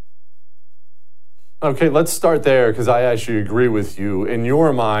all. Okay, let's start there because I actually agree with you. In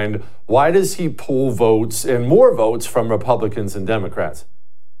your mind, why does he pull votes and more votes from Republicans and Democrats?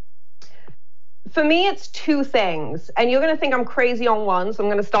 For me, it's two things. And you're going to think I'm crazy on one, so I'm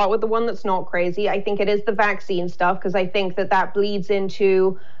going to start with the one that's not crazy. I think it is the vaccine stuff, because I think that bleeds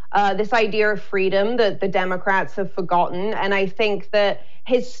into this idea of freedom that the Democrats have forgotten. And I think that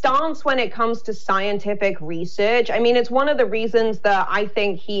his stance when it comes to scientific research, I mean, it's one of the reasons that I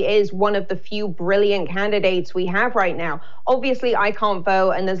think he is one of the few brilliant candidates we have right now. Obviously, I can't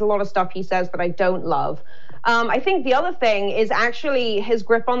vote, and there's a lot of stuff he says that I don't love. I think the other thing is actually his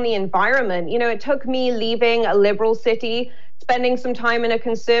grip on the environment. You know, it took me leaving a liberal city, spending some time in a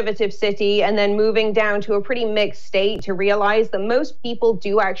conservative city, and then moving down to a pretty mixed state to realize that most people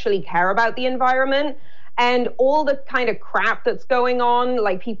do actually care about the environment. And all the kind of crap that's going on,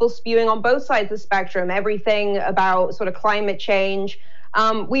 like people spewing on both sides of the spectrum, everything about sort of climate change,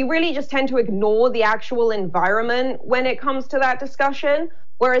 we really just tend to ignore the actual environment when it comes to that discussion.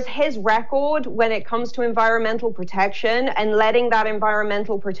 Whereas his record when it comes to environmental protection and letting that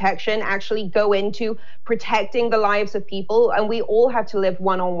environmental protection actually go into protecting the lives of people, and we all have to live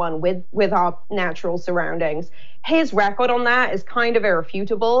one-on-one with our natural surroundings. His record on that is kind of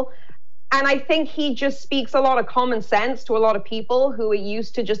irrefutable. And I think he just speaks a lot of common sense to a lot of people who are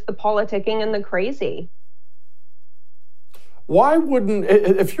used to just the politicking and the crazy. Why wouldn't,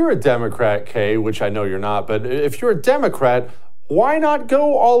 if you're a Democrat, Kay, which I know you're not, but if you're a Democrat, why not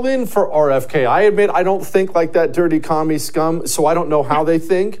go all in for RFK? I admit I don't think like that dirty commie scum, so I don't know how they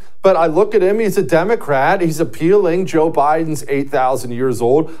think. But I look at him, he's a Democrat, he's appealing. Joe Biden's 8,000 years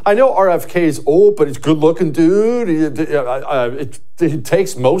old. I know RFK's old, but he's a good-looking dude. He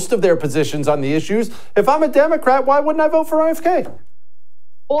takes most of their positions on the issues. If I'm a Democrat, why wouldn't I vote for RFK?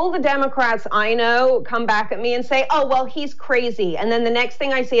 All the Democrats I know come back at me and say, oh, well, he's crazy. And then the next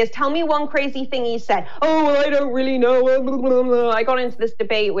thing I say is, tell me one crazy thing he said. Oh, well, I don't really know. I got into this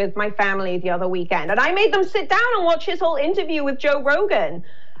debate with my family the other weekend, and I made them sit down and watch his whole interview with Joe Rogan.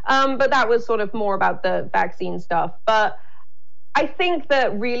 But that was sort of more about the vaccine stuff. But I think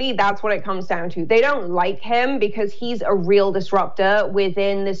that really that's what it comes down to. They don't like him because he's a real disruptor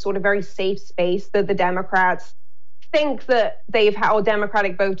within this sort of very safe space that the Democrats think that they've had, or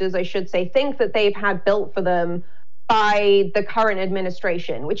Democratic voters, I should say, think that they've had built for them by the current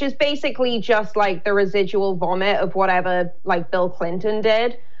administration, which is basically just like the residual vomit of whatever like Bill Clinton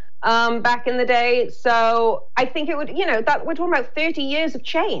did back in the day. So I think it would, that we're talking about 30 years of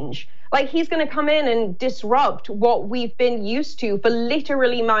change. Like, he's going to come in and disrupt what we've been used to for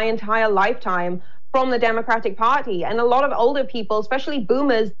literally my entire lifetime from the Democratic Party. And a lot of older people, especially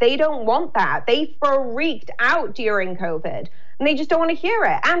boomers, they don't want that. They freaked out during COVID and they just don't want to hear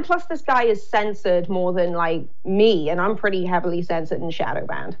it. And plus, this guy is censored more than like me, and I'm pretty heavily censored and shadow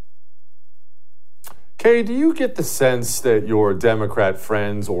banned. Kay, do you get the sense that your Democrat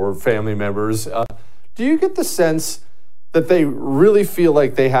friends or family members, do you get the sense that they really feel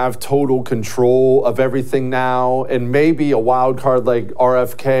like they have total control of everything now, and maybe a wild card like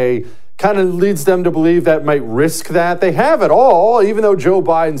RFK kind of leads them to believe that might risk that? They have it all. Even though Joe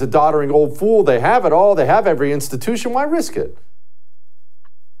Biden's a doddering old fool, they have it all. They have every institution. Why risk it?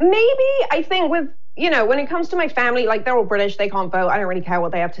 Maybe. I think with, when it comes to my family, like, they're all British. They can't vote. I don't really care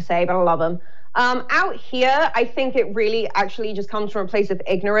what they have to say, but I love them. Out here, I think it really actually just comes from a place of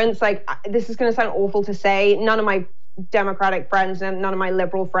ignorance. Like, this is going to sound awful to say. None of my Democratic friends and none of my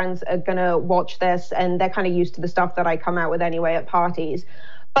liberal friends are going to watch this, and they're kind of used to the stuff that I come out with anyway at parties.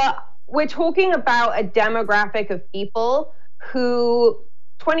 But we're talking about a demographic of people who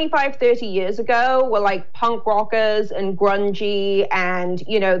 25, 30 years ago were like punk rockers and grungy, and,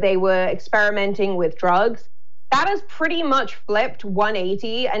 they were experimenting with drugs. That has pretty much flipped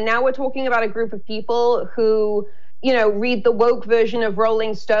 180. And now we're talking about a group of people who, read the woke version of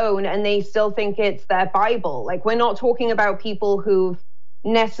Rolling Stone and they still think it's their Bible. Like, we're not talking about people who've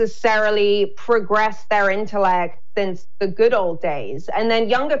necessarily progressed their intellect since the good old days. And then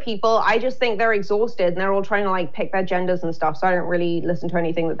younger people, I just think they're exhausted and they're all trying to like pick their genders and stuff. So I don't really listen to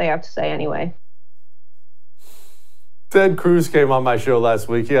anything that they have to say anyway. Ted Cruz came on my show last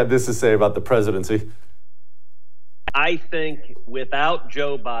week. He had this to say about the presidency. I think without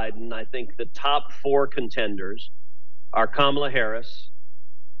Joe Biden, I think the top four contenders are Kamala Harris,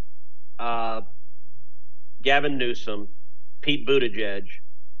 Gavin Newsom, Pete Buttigieg,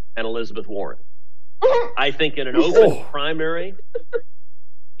 and Elizabeth Warren. I think in an open primary,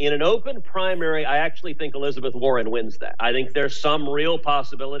 I actually think Elizabeth Warren wins that. I think there's some real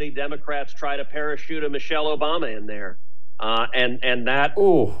possibility Democrats try to parachute a Michelle Obama in there. And that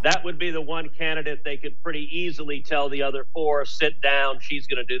would be the one candidate they could pretty easily tell the other four, sit down, she's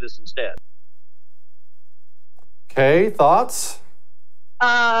going to do this instead. Okay, thoughts?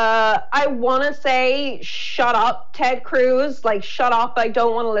 I want to say, shut up, Ted Cruz. Like, shut up. I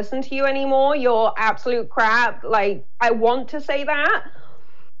don't want to listen to you anymore. You're absolute crap. Like, I want to say that.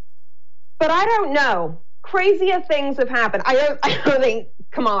 But I don't know. Crazier things have happened. I don't think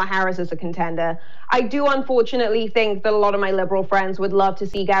Kamala Harris is a contender. I do unfortunately think that a lot of my liberal friends would love to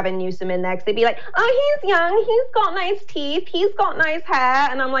see Gavin Newsom in there because they'd be like, oh, he's young, he's got nice teeth, he's got nice hair.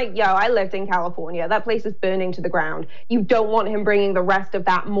 And I'm like, yo, I lived in California. That place is burning to the ground. You don't want him bringing the rest of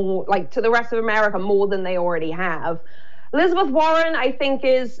that more, like, to the rest of America more than they already have. Elizabeth Warren, I think,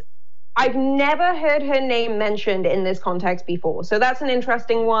 I've never heard her name mentioned in this context before. So that's an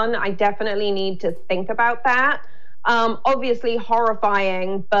interesting one. I definitely need to think about that. Obviously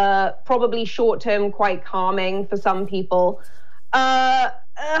horrifying, but probably short-term quite calming for some people.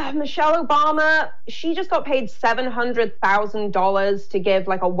 Michelle Obama, she just got paid $700,000 to give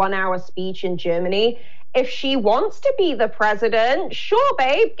like a 1-hour speech in Germany. If she wants to be the president, sure,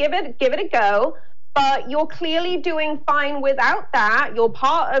 babe, give it a go. But you're clearly doing fine without that. You're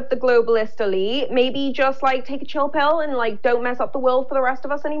part of the globalist elite. Maybe just like take a chill pill and like don't mess up the world for the rest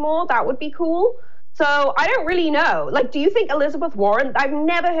of us anymore. That would be cool. So I don't really know. Like, do you think Elizabeth Warren? I've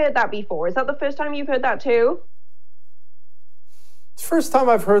never heard that before. Is that the first time you've heard that too? It's the first time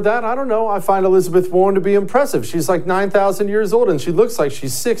I've heard that. I don't know. I find Elizabeth Warren to be impressive. She's like 9,000 years old and she looks like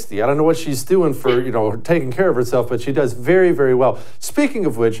she's 60. I don't know what she's doing for, taking care of herself, but she does very, very well. Speaking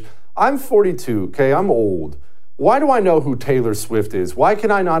of which, I'm 42, okay? I'm old. Why do I know who Taylor Swift is? Why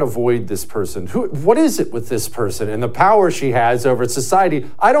can I not avoid this person? What is it with this person and the power she has over society?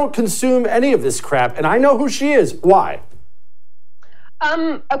 I don't consume any of this crap, and I know who she is. Why?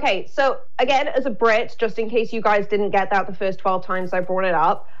 Okay, so again, as a Brit, just in case you guys didn't get that the first 12 times I brought it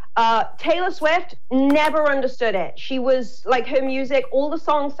up, Taylor Swift, never understood it. She was, like, her music, all the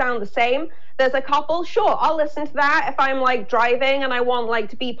songs sound the same. There's a couple, sure, I'll listen to that if I'm like driving and I want like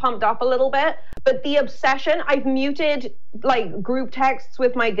to be pumped up a little bit. But the obsession, I've muted like group texts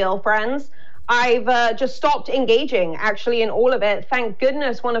with my girlfriends. I've just stopped engaging actually in all of it. Thank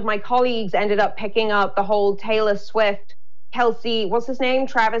goodness one of my colleagues ended up picking up the whole Taylor Swift, Kelsey, what's his name?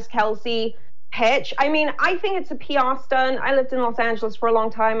 Travis Kelsey pitch. I mean, I think it's a PR stunt. I lived in Los Angeles for a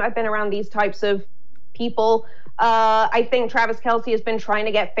long time. I've been around these types of people. I think Travis Kelsey has been trying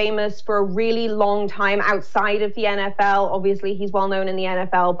to get famous for a really long time outside of the NFL. Obviously, he's well known in the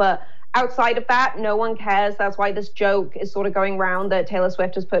NFL, but outside of that, no one cares. That's why this joke is sort of going around that Taylor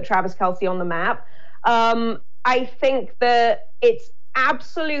Swift has put Travis Kelsey on the map. I think that it's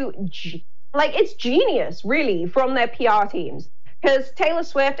it's genius, really, from their PR teams. Because Taylor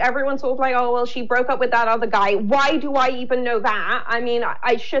Swift, everyone's sort of like, oh, well, she broke up with that other guy. Why do I even know that? I mean,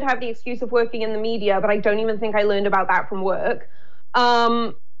 I should have the excuse of working in the media, but I don't even think I learned about that from work.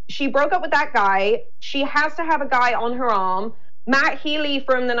 She broke up with that guy. She has to have a guy on her arm. Matt Healy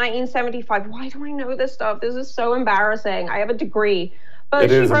from the 1975. Why do I know this stuff? This is so embarrassing. I have a degree. But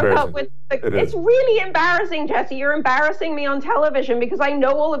she broke up with... It's really embarrassing, Jesse. You're embarrassing me on television because I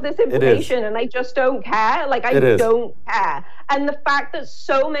know all of this information and I just don't care. Like, I don't care. And the fact that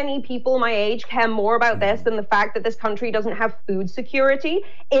so many people my age care more about this than the fact that this country doesn't have food security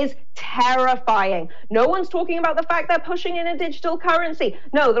is terrifying. No one's talking about the fact they're pushing in a digital currency.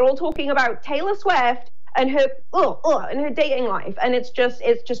 No, they're all talking about Taylor Swift and her and her dating life. And it's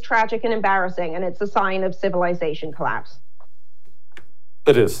just tragic and embarrassing. And it's a sign of civilization collapse.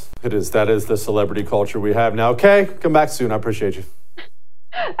 It is. That is the celebrity culture we have now. Okay, come back soon. I appreciate you.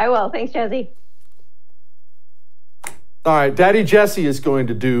 I will. Thanks, Jesse. All right, Daddy Jesse is going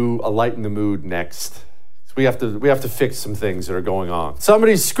to do a lighten the mood next. We have to fix some things that are going on.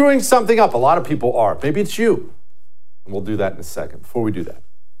 Somebody's screwing something up. A lot of people are. Maybe it's you. And we'll do that in a second. Before we do that,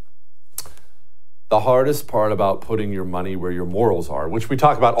 the hardest part about putting your money where your morals are, which we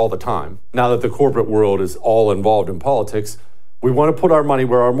talk about all the time, now that the corporate world is all involved in politics, we want to put our money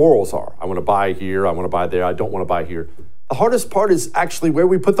where our morals are. I want to buy here. I want to buy there. I don't want to buy here. The hardest part is actually where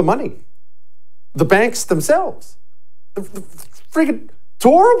we put the money. The banks themselves. Freaking, it's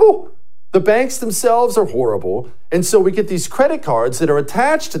horrible. The banks themselves are horrible. And so we get these credit cards that are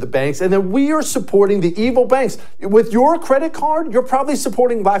attached to the banks, and then we are supporting the evil banks. With your credit card, you're probably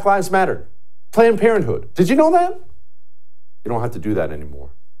supporting Black Lives Matter, Planned Parenthood. Did you know that? You don't have to do that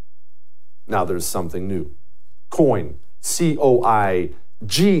anymore. Now there's something new. Coin.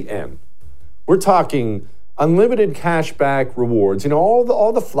 COIGN. We're talking unlimited cashback rewards. You know,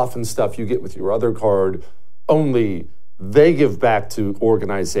 all the fluff and stuff you get with your other card, only they give back to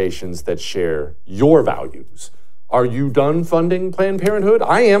organizations that share your values. Are you done funding Planned Parenthood?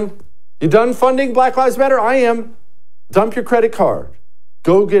 I am. You done funding Black Lives Matter? I am. Dump your credit card.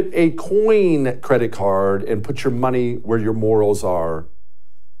 Go get a Coin credit card and put your money where your morals are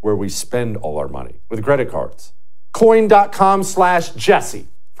where we spend all our money with credit cards. Coin.com/Jesse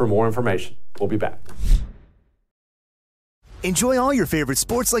for more information. We'll be back. Enjoy all your favorite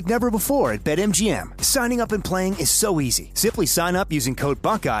sports like never before at BetMGM. Signing up and playing is so easy. Simply sign up using code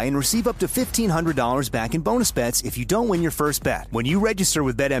Buckeye and receive up to $1,500 back in bonus bets if you don't win your first bet. When you register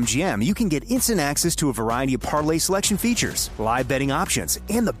with BetMGM, you can get instant access to a variety of parlay selection features, live betting options,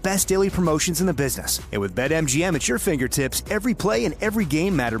 and the best daily promotions in the business. And with BetMGM at your fingertips, every play and every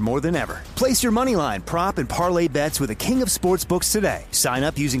game matter more than ever. Place your moneyline, prop, and parlay bets with the king of sportsbooks today. Sign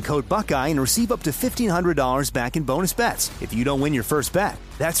up using code Buckeye and receive up to $1,500 back in bonus bets if you don't win your first bet.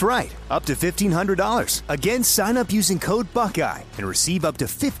 That's right, up to $1,500. Again, sign up using code Buckeye and receive up to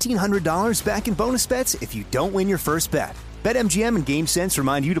 $1,500 back in bonus bets if you don't win your first bet. BetMGM and GameSense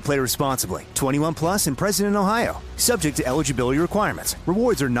remind you to play responsibly. 21 plus and present in Ohio. Subject to eligibility requirements.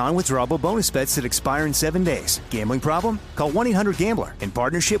 Rewards are non-withdrawable bonus bets that expire in 7 days. Gambling problem? Call 1-800-GAMBLER in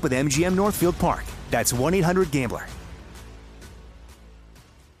partnership with MGM Northfield Park. That's 1-800-GAMBLER.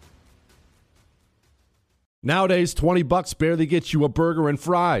 Nowadays, $20 barely gets you a burger and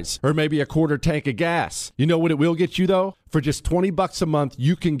fries, or maybe a quarter tank of gas. You know what it will get you, though? For just $20 a month,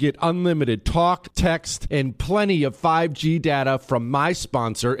 you can get unlimited talk, text, and plenty of 5G data from my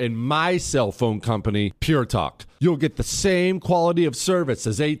sponsor and my cell phone company, Pure Talk. You'll get the same quality of service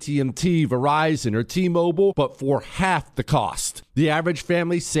as AT&T, Verizon, or T-Mobile, but for half the cost. The average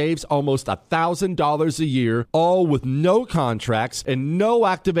family saves almost $1,000 a year, all with no contracts and no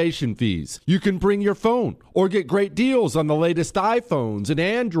activation fees. You can bring your phone or get great deals on the latest iPhones and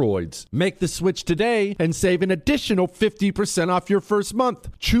Androids. Make the switch today and save an additional 50% off your first month.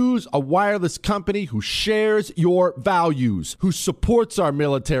 Choose a wireless company who shares your values, who supports our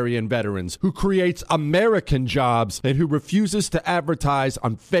military and veterans, who creates American jobs, and who refuses to advertise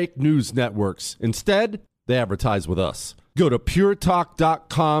on fake news networks. Instead, they advertise with us. Go to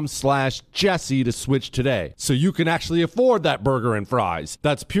puretalk.com/Jesse to switch today so you can actually afford that burger and fries.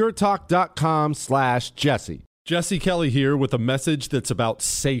 That's puretalk.com/Jesse. Jesse Kelly here with a message that's about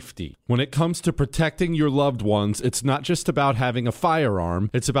safety. When it comes to protecting your loved ones, it's not just about having a firearm.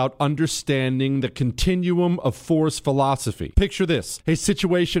 It's about understanding the continuum of force philosophy. Picture this. A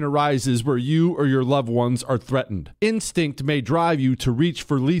situation arises where you or your loved ones are threatened. Instinct may drive you to reach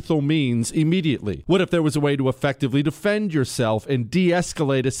for lethal means immediately. What if there was a way to effectively defend yourself and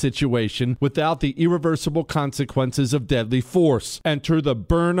de-escalate a situation without the irreversible consequences of deadly force? Enter the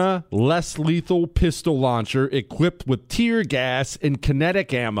Byrna less lethal pistol launcher equipped with tear gas and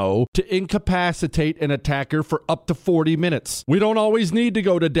kinetic ammo to incapacitate an attacker for up to 40 minutes. We don't always need to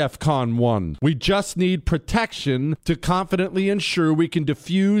go to DEFCON 1. We just need protection to confidently ensure we can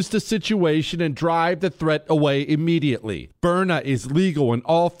defuse the situation and drive the threat away immediately. Byrna is legal in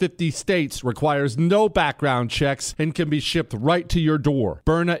all 50 states, requires no background checks, and can be shipped right to your door.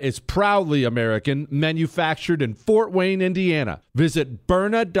 Byrna is proudly American, manufactured in Fort Wayne, Indiana. Visit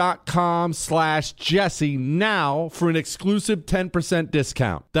Byrna.com/Jesse now for an exclusive 10%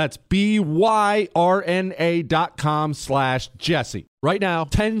 discount. That's BYRNA.com/Jesse. Right now,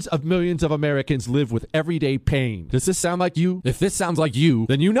 tens of millions of Americans live with everyday pain. Does this sound like you? If this sounds like you,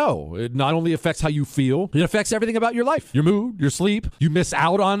 then you know it not only affects how you feel, it affects everything about your life. Your mood, your sleep, you miss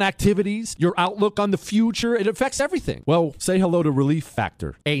out on activities, your outlook on the future, it affects everything. Well, say hello to Relief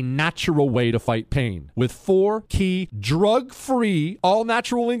Factor, a natural way to fight pain. With 4 key drug-free,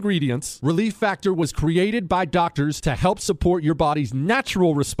 all-natural ingredients, Relief Factor was created by doctors to help support your body's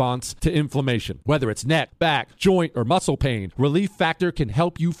natural response to inflammation. Whether it's neck, back, joint, or muscle pain, Relief Factor can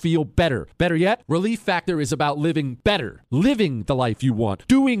help you feel better. Better yet, Relief Factor is about living better, living the life you want,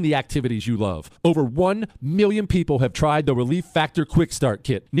 doing the activities you love. Over 1 million people have tried the Relief Factor Quick Start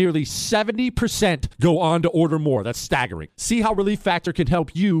Kit. Nearly 70% go on to order more. That's staggering. See how Relief Factor can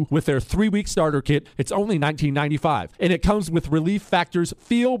help you with their 3-week starter kit. It's only $19.95, and it comes with Relief Factor's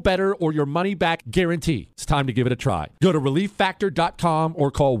Feel Better or Your Money Back guarantee. It's time to give it a try. Go to ReliefFactor.com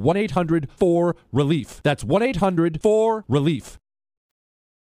or call 1-800-4RELIEF. That's 1-800-4RELIEF.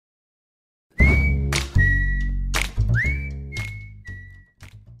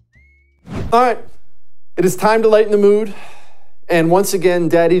 All right, it is time to lighten the mood. And once again,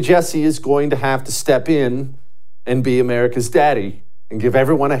 Daddy Jesse is going to have to step in and be America's daddy and give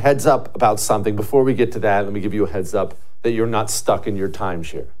everyone a heads up about something. Before we get to that, let me give you a heads up that you're not stuck in your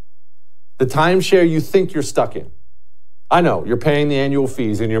timeshare. The timeshare you think you're stuck in. I know, you're paying the annual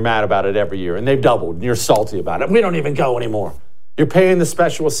fees and you're mad about it every year, and they've doubled and you're salty about it. We don't even go anymore. You're paying the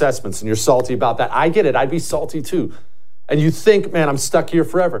special assessments and you're salty about that. I get it. I'd be salty too. And you think, man, I'm stuck here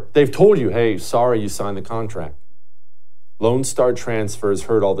forever. They've told you, hey, sorry, you signed the contract. Lone Star Transfer has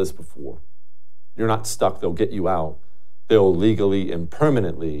heard all this before. You're not stuck. They'll get you out. they'll legally and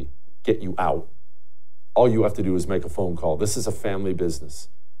permanently get you out. All you have to do is make a phone call. This is a family business.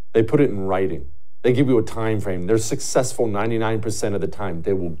 They put it in writing. They give you a time frame. They're successful 99% of the time.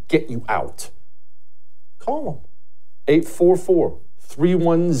 They will get you out. Call them.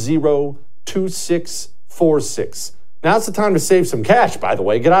 844-310-2646. Now's the time to save some cash, by the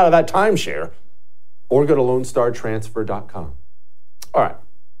way. Get out of that timeshare. Or go to LoneStarTransfer.com. All right.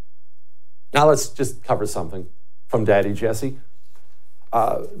 Now let's just cover something from Daddy Jesse.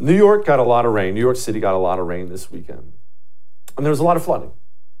 New York got a lot of rain. New York City got a lot of rain this weekend. And there was a lot of flooding.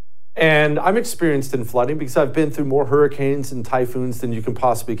 And I'm experienced in flooding because I've been through more hurricanes and typhoons than you can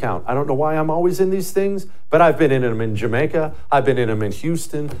possibly count. I don't know why I'm always in these things, but I've been in them in Jamaica. I've been in them in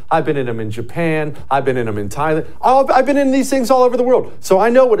Houston. I've been in them in Japan. I've been in them in Thailand. I've been in these things all over the world. So I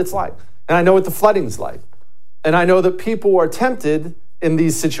know what it's like. And I know what the flooding's like. And I know that people are tempted in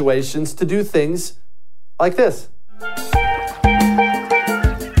these situations to do things like this.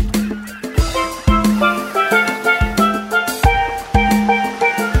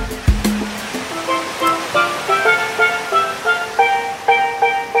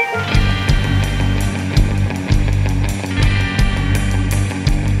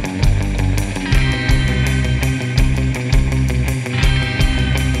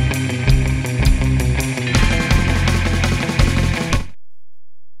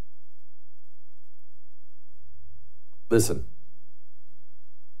 Listen,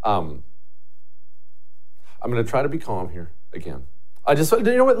 I'm going to try to be calm here again. You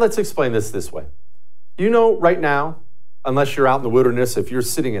know what? Let's explain this way. You know, right now, unless you're out in the wilderness, if you're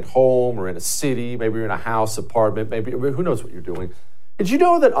sitting at home or in a city, maybe you're in a house, apartment, maybe who knows what you're doing. Did you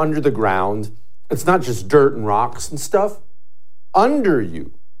know that under the ground, it's not just dirt and rocks and stuff? Under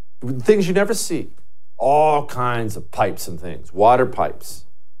you, things you never see, all kinds of pipes and things, water pipes,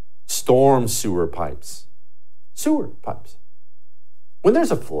 storm sewer pipes. Sewer pipes. When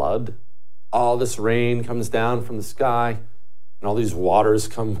there's a flood, all this rain comes down from the sky and all these waters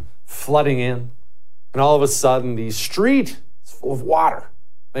come flooding in. And all of a sudden, the street is full of water.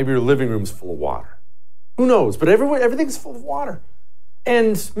 Maybe your living room's full of water. Who knows? But everything's full of water.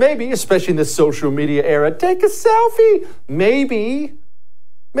 And maybe, especially in this social media era, take a selfie. Maybe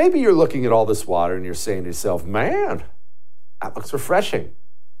you're looking at all this water and you're saying to yourself, man, that looks refreshing.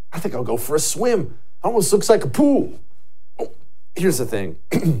 I think I'll go for a swim. Almost looks like a pool. Oh, here's the thing.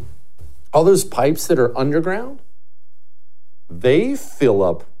 All those pipes that are underground, they fill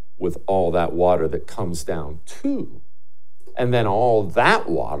up with all that water that comes down too. And then all that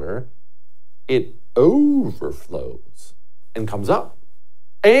water, it overflows and comes up.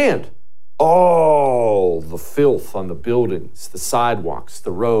 And all the filth on the buildings, the sidewalks,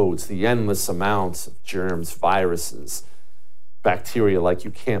 the roads, the endless amounts of germs, viruses, bacteria like you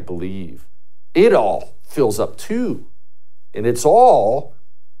can't believe. It all fills up too. And it's all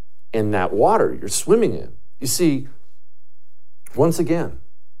in that water you're swimming in. You see, once again,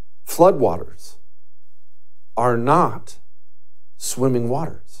 floodwaters are not swimming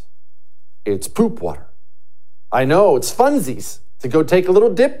waters. It's poop water. I know, it's funsies to go take a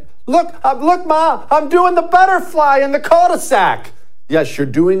little dip. Look, Ma, I'm doing the butterfly in the cul-de-sac. Yes, you're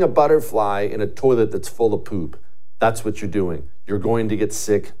doing a butterfly in a toilet that's full of poop. That's what you're doing. You're going to get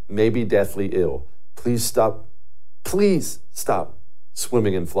sick, maybe deathly ill. Please stop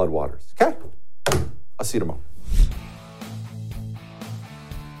swimming in floodwaters, okay? I'll see you tomorrow.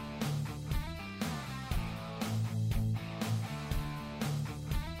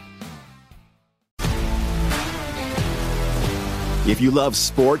 If you love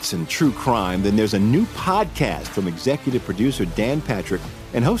sports and true crime, then there's a new podcast from executive producer Dan Patrick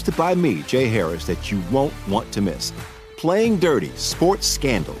and hosted by me, Jay Harris, that you won't want to miss. Playing Dirty: Sports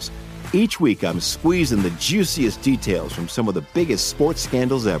Scandals. Each week, I'm squeezing the juiciest details from some of the biggest sports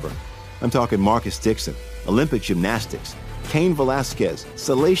scandals ever. I'm talking Marcus Dixon, Olympic gymnastics, Cain Velasquez,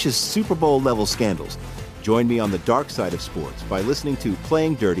 salacious Super Bowl-level scandals. Join me on the dark side of sports by listening to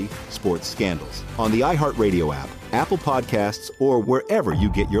Playing Dirty: Sports Scandals on the iHeartRadio app, Apple Podcasts, or wherever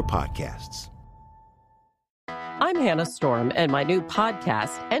you get your podcasts. I'm Hannah Storm, and my new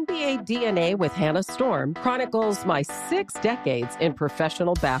podcast, NBA DNA with Hannah Storm, chronicles my 6 decades in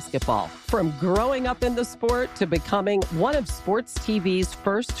professional basketball. From growing up in the sport to becoming one of sports TV's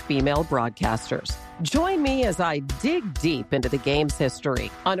first female broadcasters. Join me as I dig deep into the game's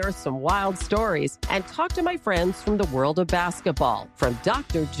history, unearth some wild stories, and talk to my friends from the world of basketball, from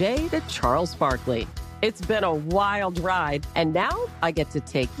Dr. J to Charles Barkley. It's been a wild ride, and now I get to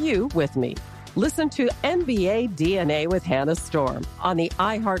take you with me. Listen to NBA DNA with Hannah Storm on the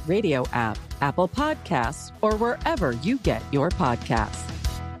iHeartRadio app, Apple Podcasts, or wherever you get your podcasts.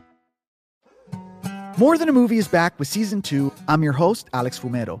 More Than a Movie is back with Season 2. I'm your host, Alex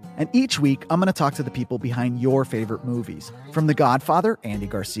Fumero, and each week I'm going to talk to the people behind your favorite movies. From The Godfather, Andy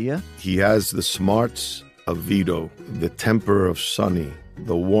Garcia. He has the smarts of Vito, the temper of Sonny,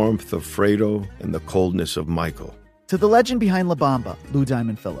 the warmth of Fredo, and the coldness of Michael. To the legend behind La Bamba, Lou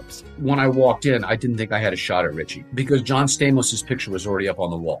Diamond Phillips. When I walked in, I didn't think I had a shot at Richie because John Stamos' picture was already up on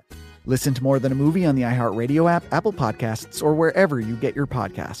the wall. Listen to More Than a Movie on the iHeartRadio app, Apple Podcasts, or wherever you get your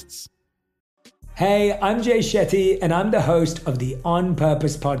podcasts. Hey, I'm Jay Shetty, and I'm the host of the On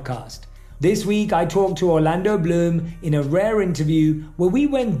Purpose podcast. This week, I talked to Orlando Bloom in a rare interview where we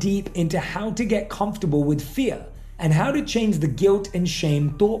went deep into how to get comfortable with fear and how to change the guilt and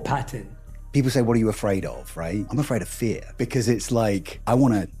shame thought pattern. People say, what are you afraid of, right? I'm afraid of fear because it's like I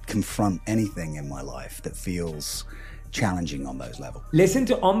want to confront anything in my life that feels challenging on those levels. Listen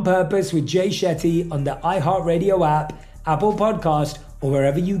to On Purpose with Jay Shetty on the iHeartRadio app, Apple Podcast, or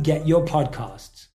wherever you get your podcasts.